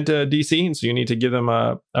and head to DC. And so you need to give them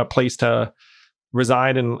a place to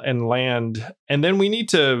reside and land. And then we need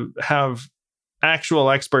to have actual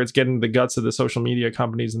experts get into the guts of the social media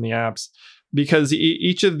companies and the apps, because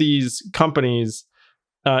each of these companies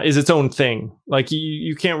is its own thing. Like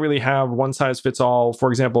you can't really have one size fits all, for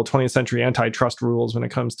example, 20th century antitrust rules when it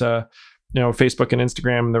comes to, Facebook and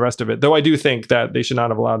Instagram and the rest of it. Though I do think that they should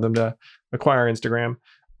not have allowed them to acquire Instagram.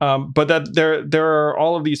 But that there are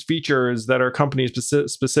all of these features that are company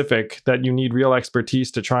specific that you need real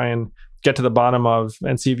expertise to try and get to the bottom of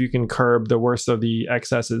and see if you can curb the worst of the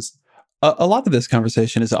excesses. A lot of this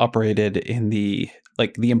conversation is operated in the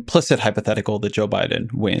implicit hypothetical that Joe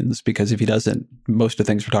Biden wins, because if he doesn't, most of the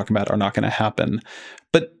things we're talking about are not going to happen.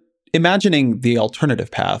 But imagining the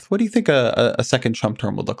alternative path, what do you think a second Trump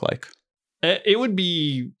term would look like? It would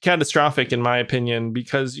be catastrophic, in my opinion,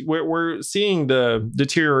 because we're seeing the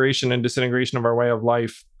deterioration and disintegration of our way of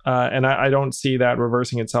life. And I don't see that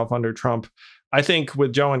reversing itself under Trump. I think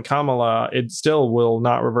with Joe and Kamala, it still will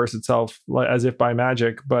not reverse itself as if by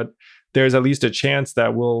magic, but there's at least a chance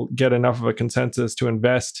that we'll get enough of a consensus to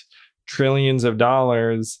invest trillions of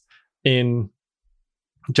dollars in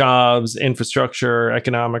jobs, infrastructure,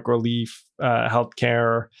 economic relief,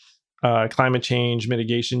 healthcare, climate change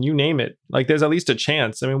mitigation, you name it. Like there's at least a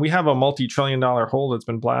chance. I mean, we have a multi-trillion-dollar hole that's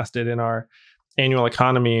been blasted in our annual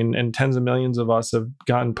economy, and tens of millions of us have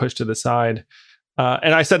gotten pushed to the side.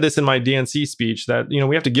 And I said this in my DNC speech that,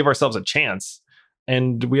 we have to give ourselves a chance,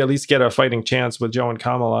 and we at least get a fighting chance with Joe and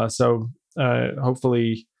Kamala. So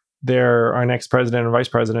hopefully they're our next president and vice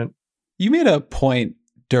president. You made a point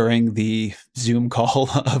during the Zoom call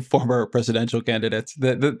of former presidential candidates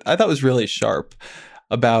that I thought was really sharp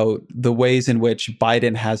about the ways in which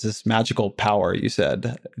Biden has this magical power, you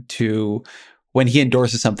said, to when he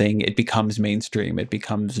endorses something, it becomes mainstream, it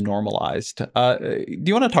becomes normalized. Do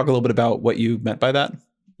you want to talk a little bit about what you meant by that?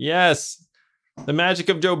 Yes. The magic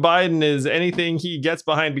of Joe Biden is anything he gets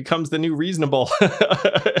behind becomes the new reasonable.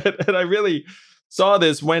 And I really saw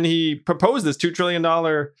this when he proposed this $2 trillion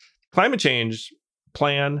climate change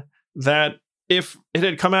plan, that if it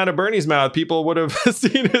had come out of Bernie's mouth, people would have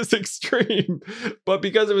seen it as extreme. But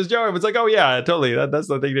because it was Joe, it was like, oh yeah, totally. That's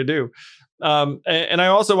the thing to do. And I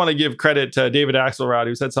also want to give credit to David Axelrod,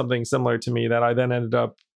 who said something similar to me that I then ended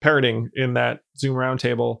up parroting in that Zoom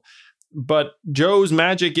roundtable. But Joe's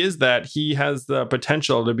magic is that he has the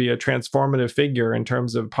potential to be a transformative figure in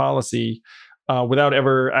terms of policy without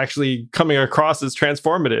ever actually coming across as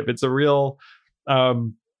transformative. It's a real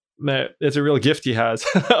gift he has.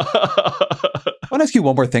 I want to ask you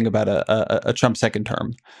one more thing about a Trump second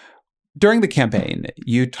term. During the campaign,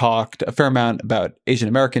 you talked a fair amount about Asian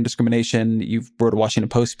American discrimination. You wrote a Washington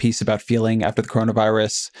Post piece about feeling after the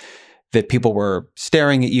coronavirus that people were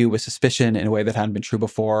staring at you with suspicion in a way that hadn't been true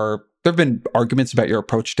before. There have been arguments about your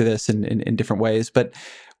approach to this in different ways. But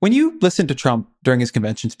when you listened to Trump during his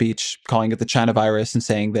convention speech, calling it the China virus and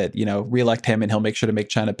saying that, reelect him and he'll make sure to make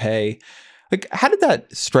China pay, like, how did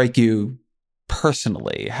that strike you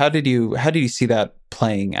personally? How did you see that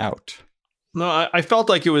playing out? No, I felt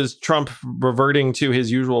like it was Trump reverting to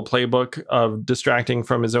his usual playbook of distracting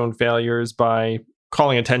from his own failures by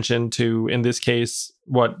calling attention to, in this case,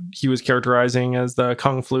 what he was characterizing as the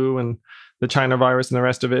Kung flu and the China virus and the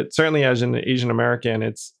rest of it. Certainly as an Asian American,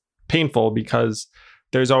 it's painful because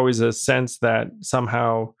there's always a sense that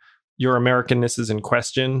somehow your Americanness is in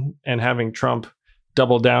question, and having Trump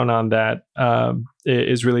double down on that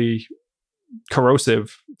is really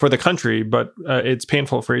corrosive for the country, but it's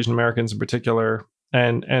painful for Asian Americans in particular.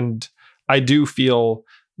 And I do feel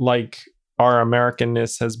like our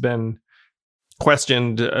Americanness has been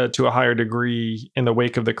questioned to a higher degree in the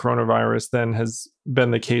wake of the coronavirus than has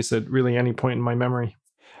been the case at really any point in my memory.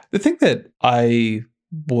 The thing that I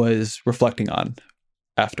was reflecting on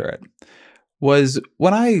after it was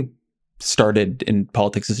when I started in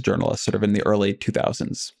politics as a journalist, sort of in the early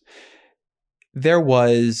 2000s, there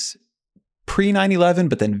was pre 9/11,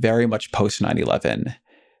 but then very much post 9/11,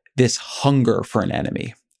 this hunger for an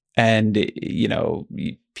enemy. And,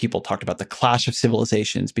 people talked about the clash of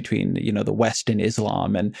civilizations between, the West and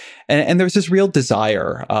Islam. And there's this real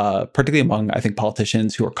desire, particularly among, I think,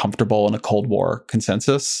 politicians who are comfortable in a Cold War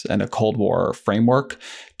consensus and a Cold War framework,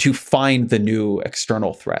 to find the new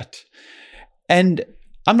external threat. And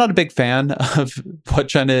I'm not a big fan of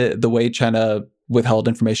the way China withheld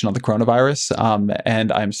information on the coronavirus.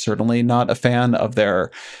 And I'm certainly not a fan of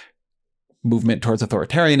their movement towards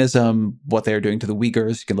authoritarianism, what they're doing to the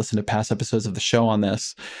Uyghurs. You can listen to past episodes of the show on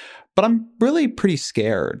this. But I'm really pretty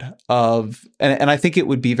scared of, and I think it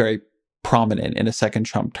would be very prominent in a second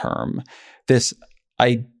Trump term, this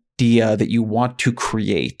idea that you want to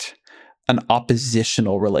create an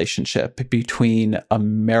oppositional relationship between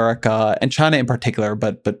America and China in particular,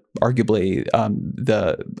 but arguably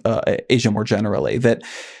Asia more generally, that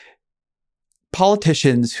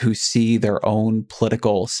politicians who see their own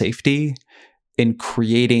political safety in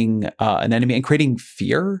creating an enemy and creating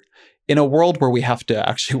fear in a world where we have to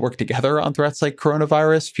actually work together on threats like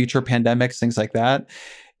coronavirus, future pandemics, things like that.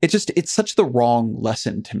 It's such the wrong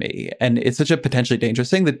lesson to me. And it's such a potentially dangerous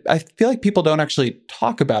thing that I feel like people don't actually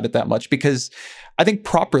talk about it that much, because I think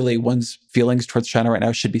properly one's feelings towards China right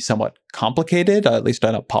now should be somewhat complicated, at least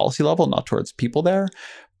on a policy level, not towards people there.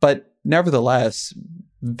 But nevertheless,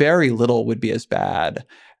 very little would be as bad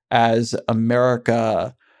as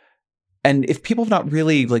America. And if people have not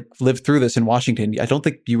really lived through this in Washington, I don't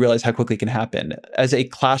think you realize how quickly it can happen, as a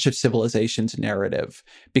clash of civilizations narrative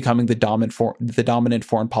becoming the dominant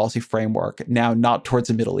foreign policy framework, now not towards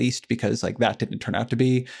the Middle East, because that didn't turn out to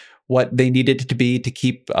be what they needed it to be to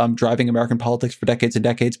keep driving American politics for decades and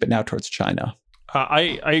decades, but now towards China.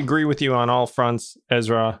 I agree with you on all fronts,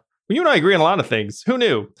 Ezra. You and I agree on a lot of things. Who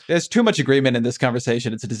knew? There's too much agreement in this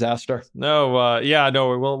conversation. It's a disaster. No,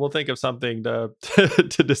 we'll think of something to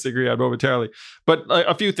to disagree on momentarily. But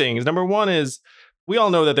a few things. Number one is, we all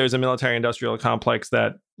know that there's a military-industrial complex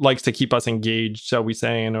that likes to keep us engaged, shall we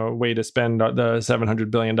say, in a way to spend the $700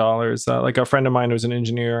 billion. Like a friend of mine who's an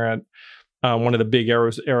engineer at one of the big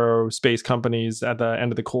aerospace companies at the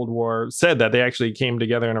end of the Cold War said that they actually came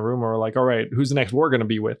together in a room and were like, all right, who's the next war going to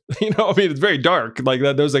be with? It's very dark. Like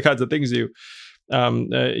that, those are the kinds of things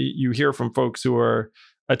you hear from folks who are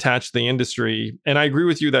attached to the industry. And I agree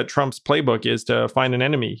with you that Trump's playbook is to find an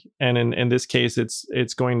enemy. And in this case,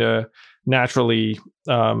 it's going to naturally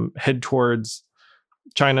head towards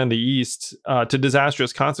China and the East to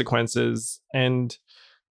disastrous consequences. And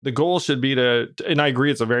the goal should be and I agree,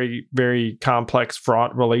 it's a very, very complex,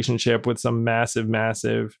 fraught relationship with some massive,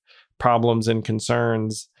 massive problems and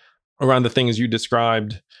concerns around the things you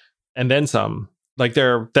described, and then some, like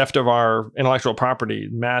their theft of our intellectual property,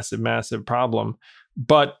 massive, massive problem.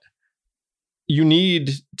 But you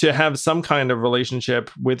need to have some kind of relationship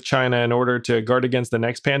with China in order to guard against the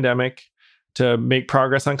next pandemic, to make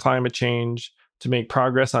progress on climate change, to make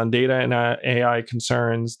progress on data and AI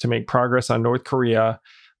concerns, to make progress on North Korea.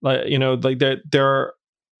 There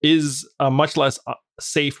is a much less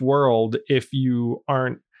safe world if you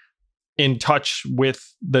aren't in touch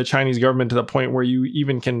with the Chinese government to the point where you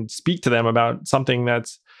even can speak to them about something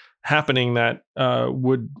that's happening that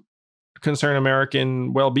would concern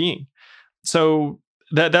American well-being. So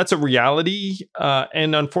that's a reality,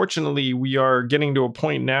 and unfortunately, we are getting to a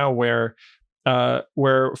point now where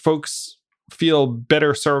folks feel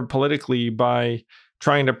better served politically by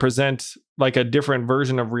trying to present like a different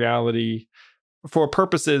version of reality for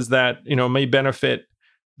purposes that may benefit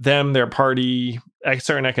them, their party,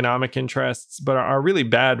 certain economic interests, but are really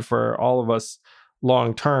bad for all of us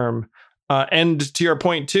long term. And to your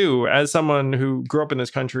point too, as someone who grew up in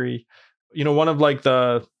this country, one of like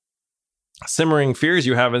the simmering fears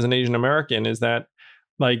you have as an Asian American is that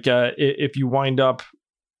like if you wind up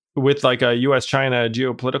with like a US-China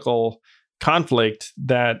geopolitical conflict,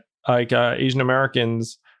 that like Asian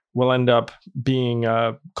Americans will end up being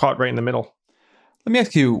caught right in the middle. Let me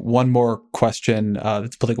ask you one more question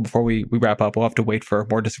that's political before we wrap up. We'll have to wait for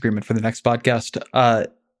more disagreement for the next podcast,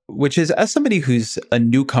 which is, as somebody who's a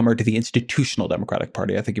newcomer to the institutional Democratic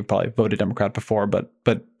Party, I think you've probably voted Democrat before, but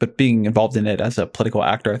being involved in it as a political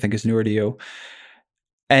actor, I think is newer to you,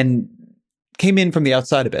 and came in from the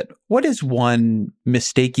outside a bit. What is one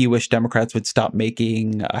mistake you wish Democrats would stop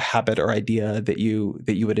making, a habit or idea that you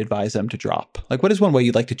would advise them to drop? Like, what is one way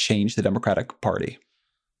you'd like to change the Democratic Party?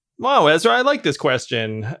 Wow, Ezra, I like this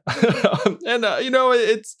question. And,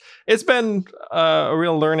 it's been a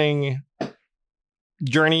real learning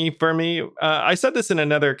journey for me. I said this in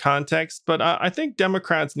another context, but I think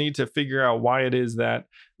Democrats need to figure out why it is that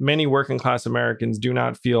many working class Americans do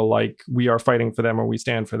not feel like we are fighting for them or we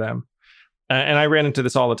stand for them. And I ran into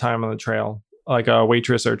this all the time on the trail, like a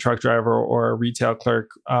waitress or a truck driver or a retail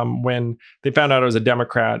clerk. When they found out I was a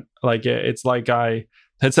Democrat, like it's like I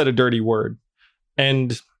had said a dirty word.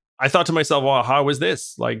 And I thought to myself, well, how is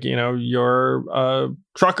this? Like, you're a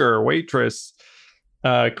trucker, waitress,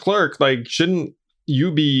 clerk. Like, shouldn't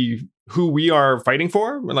you be who we are fighting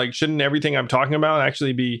for? Like, shouldn't everything I'm talking about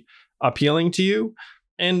actually be appealing to you?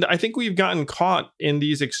 And I think we've gotten caught in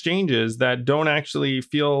these exchanges that don't actually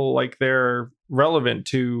feel like they're relevant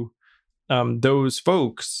to those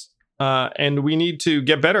folks. And we need to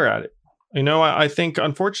get better at it. I think,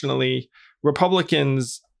 unfortunately,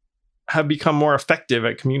 Republicans have become more effective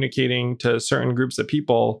at communicating to certain groups of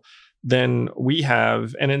people than we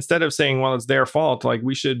have. And instead of saying, well, it's their fault, like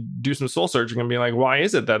we should do some soul searching and be like, why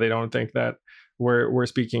is it that they don't think that we're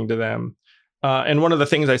speaking to them? And one of the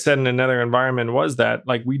things I said in another environment was that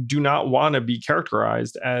like we do not want to be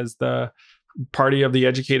characterized as the party of the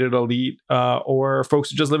educated elite or folks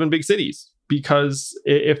who just live in big cities. Because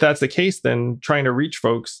if that's the case, then trying to reach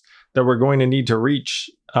folks that we're going to need to reach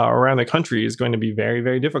around the country is going to be very,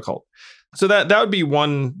 very difficult. So that would be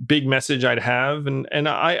one big message I'd have. And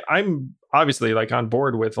I'm obviously like on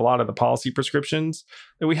board with a lot of the policy prescriptions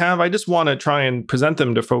that we have. I just want to try and present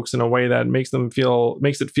them to folks in a way that makes it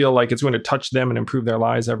feel like it's going to touch them and improve their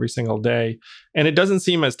lives every single day. And it doesn't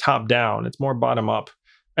seem as top down. It's more bottom up.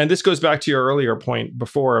 And this goes back to your earlier point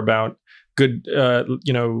before about good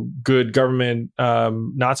government,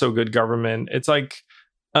 not so good government. It's like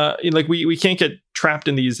we can't get trapped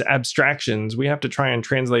in these abstractions. We have to try and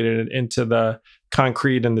translate it into the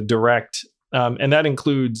concrete and the direct. And that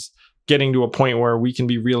includes getting to a point where we can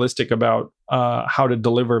be realistic about how to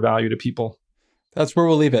deliver value to people. That's where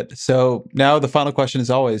we'll leave it. So now the final question is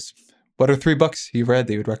always, what are 3 books you've read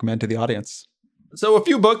that you would recommend to the audience? So a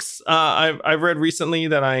few books I've read recently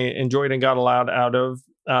that I enjoyed and got a lot out of.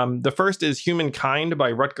 The first is Humankind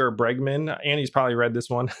by Rutger Bregman. Annie's probably read this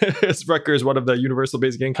one. Rutger is one of the universal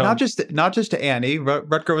basic income. Not just to Annie.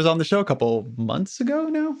 Rutger was on the show a couple months ago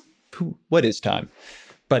now. What is time?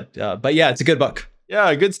 But yeah, it's a good book.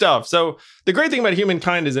 Yeah, good stuff. So the great thing about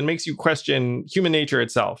Humankind is it makes you question human nature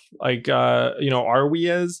itself. Like, are we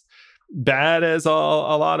as bad as a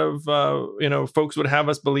lot of folks would have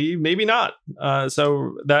us believe? Maybe not.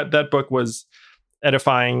 So that book was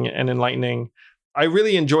edifying and enlightening. I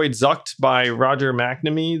really enjoyed Zucked by Roger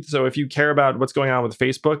McNamee. So if you care about what's going on with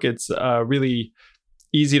Facebook, it's a really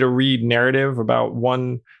easy to read narrative about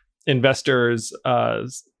one investor's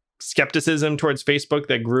skepticism towards Facebook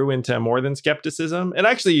that grew into more than skepticism. It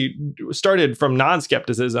actually started from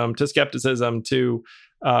non-skepticism to skepticism to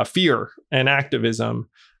fear and activism.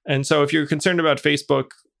 And so if you're concerned about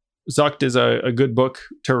Facebook, Zucked is a good book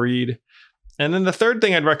to read. And then the third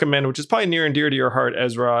thing I'd recommend, which is probably near and dear to your heart,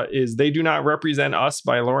 Ezra, is They Do Not Represent Us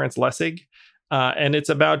by Lawrence Lessig. And it's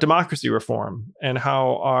about democracy reform and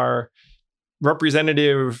how our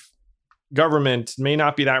representative government may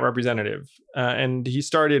not be that representative. And he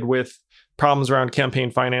started with problems around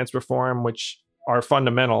campaign finance reform, which are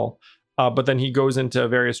fundamental. But then he goes into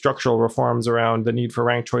various structural reforms around the need for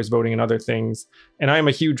ranked choice voting and other things. And I am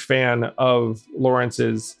a huge fan of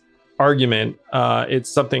Lawrence's argument.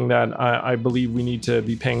 It's something that I believe we need to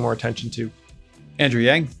be paying more attention to. Andrew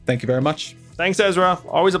Yang, thank you very much. Thanks, Ezra.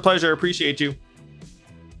 Always a pleasure. Appreciate you.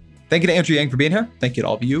 Thank you to Andrew Yang for being here. Thank you to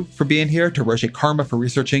all of you for being here, to Roger Karma for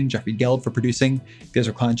researching, Jeffrey Geld for producing. The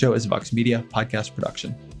Ezra Klein Show is a Vox Media podcast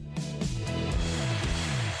production.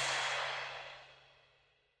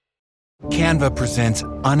 Canva presents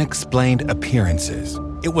Unexplained Appearances.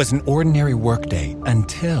 It was an ordinary workday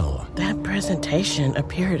until... That presentation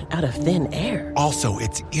appeared out of thin air. Also,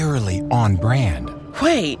 it's eerily on brand.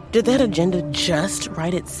 Wait, did that agenda just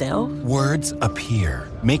write itself? Words appear,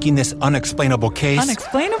 making this unexplainable case...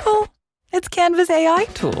 Unexplainable? It's Canva's AI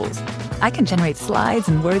tools. I can generate slides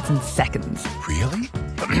and words in seconds. Really?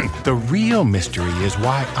 The real mystery is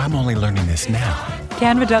why I'm only learning this now.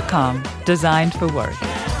 Canva.com, designed for work.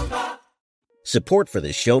 Support for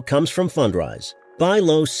this show comes from Fundrise. Buy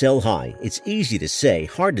low, sell high. It's easy to say,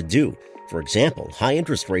 hard to do. For example, high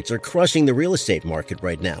interest rates are crushing the real estate market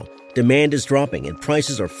right now. Demand is dropping and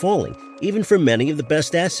prices are falling, even for many of the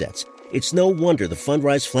best assets. It's no wonder the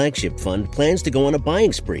Fundrise Flagship Fund plans to go on a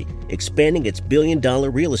buying spree, expanding its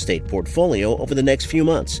billion-dollar real estate portfolio over the next few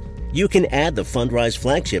months. You can add the Fundrise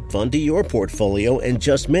Flagship Fund to your portfolio in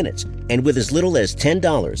just minutes, and with as little as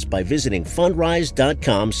 $10 by visiting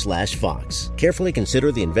fundrise.com/Fox. Carefully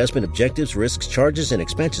consider the investment objectives, risks, charges, and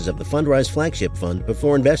expenses of the Fundrise Flagship Fund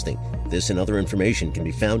before investing. This and other information can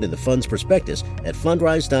be found in the fund's prospectus at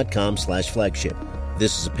fundrise.com/flagship.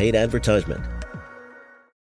 This is a paid advertisement.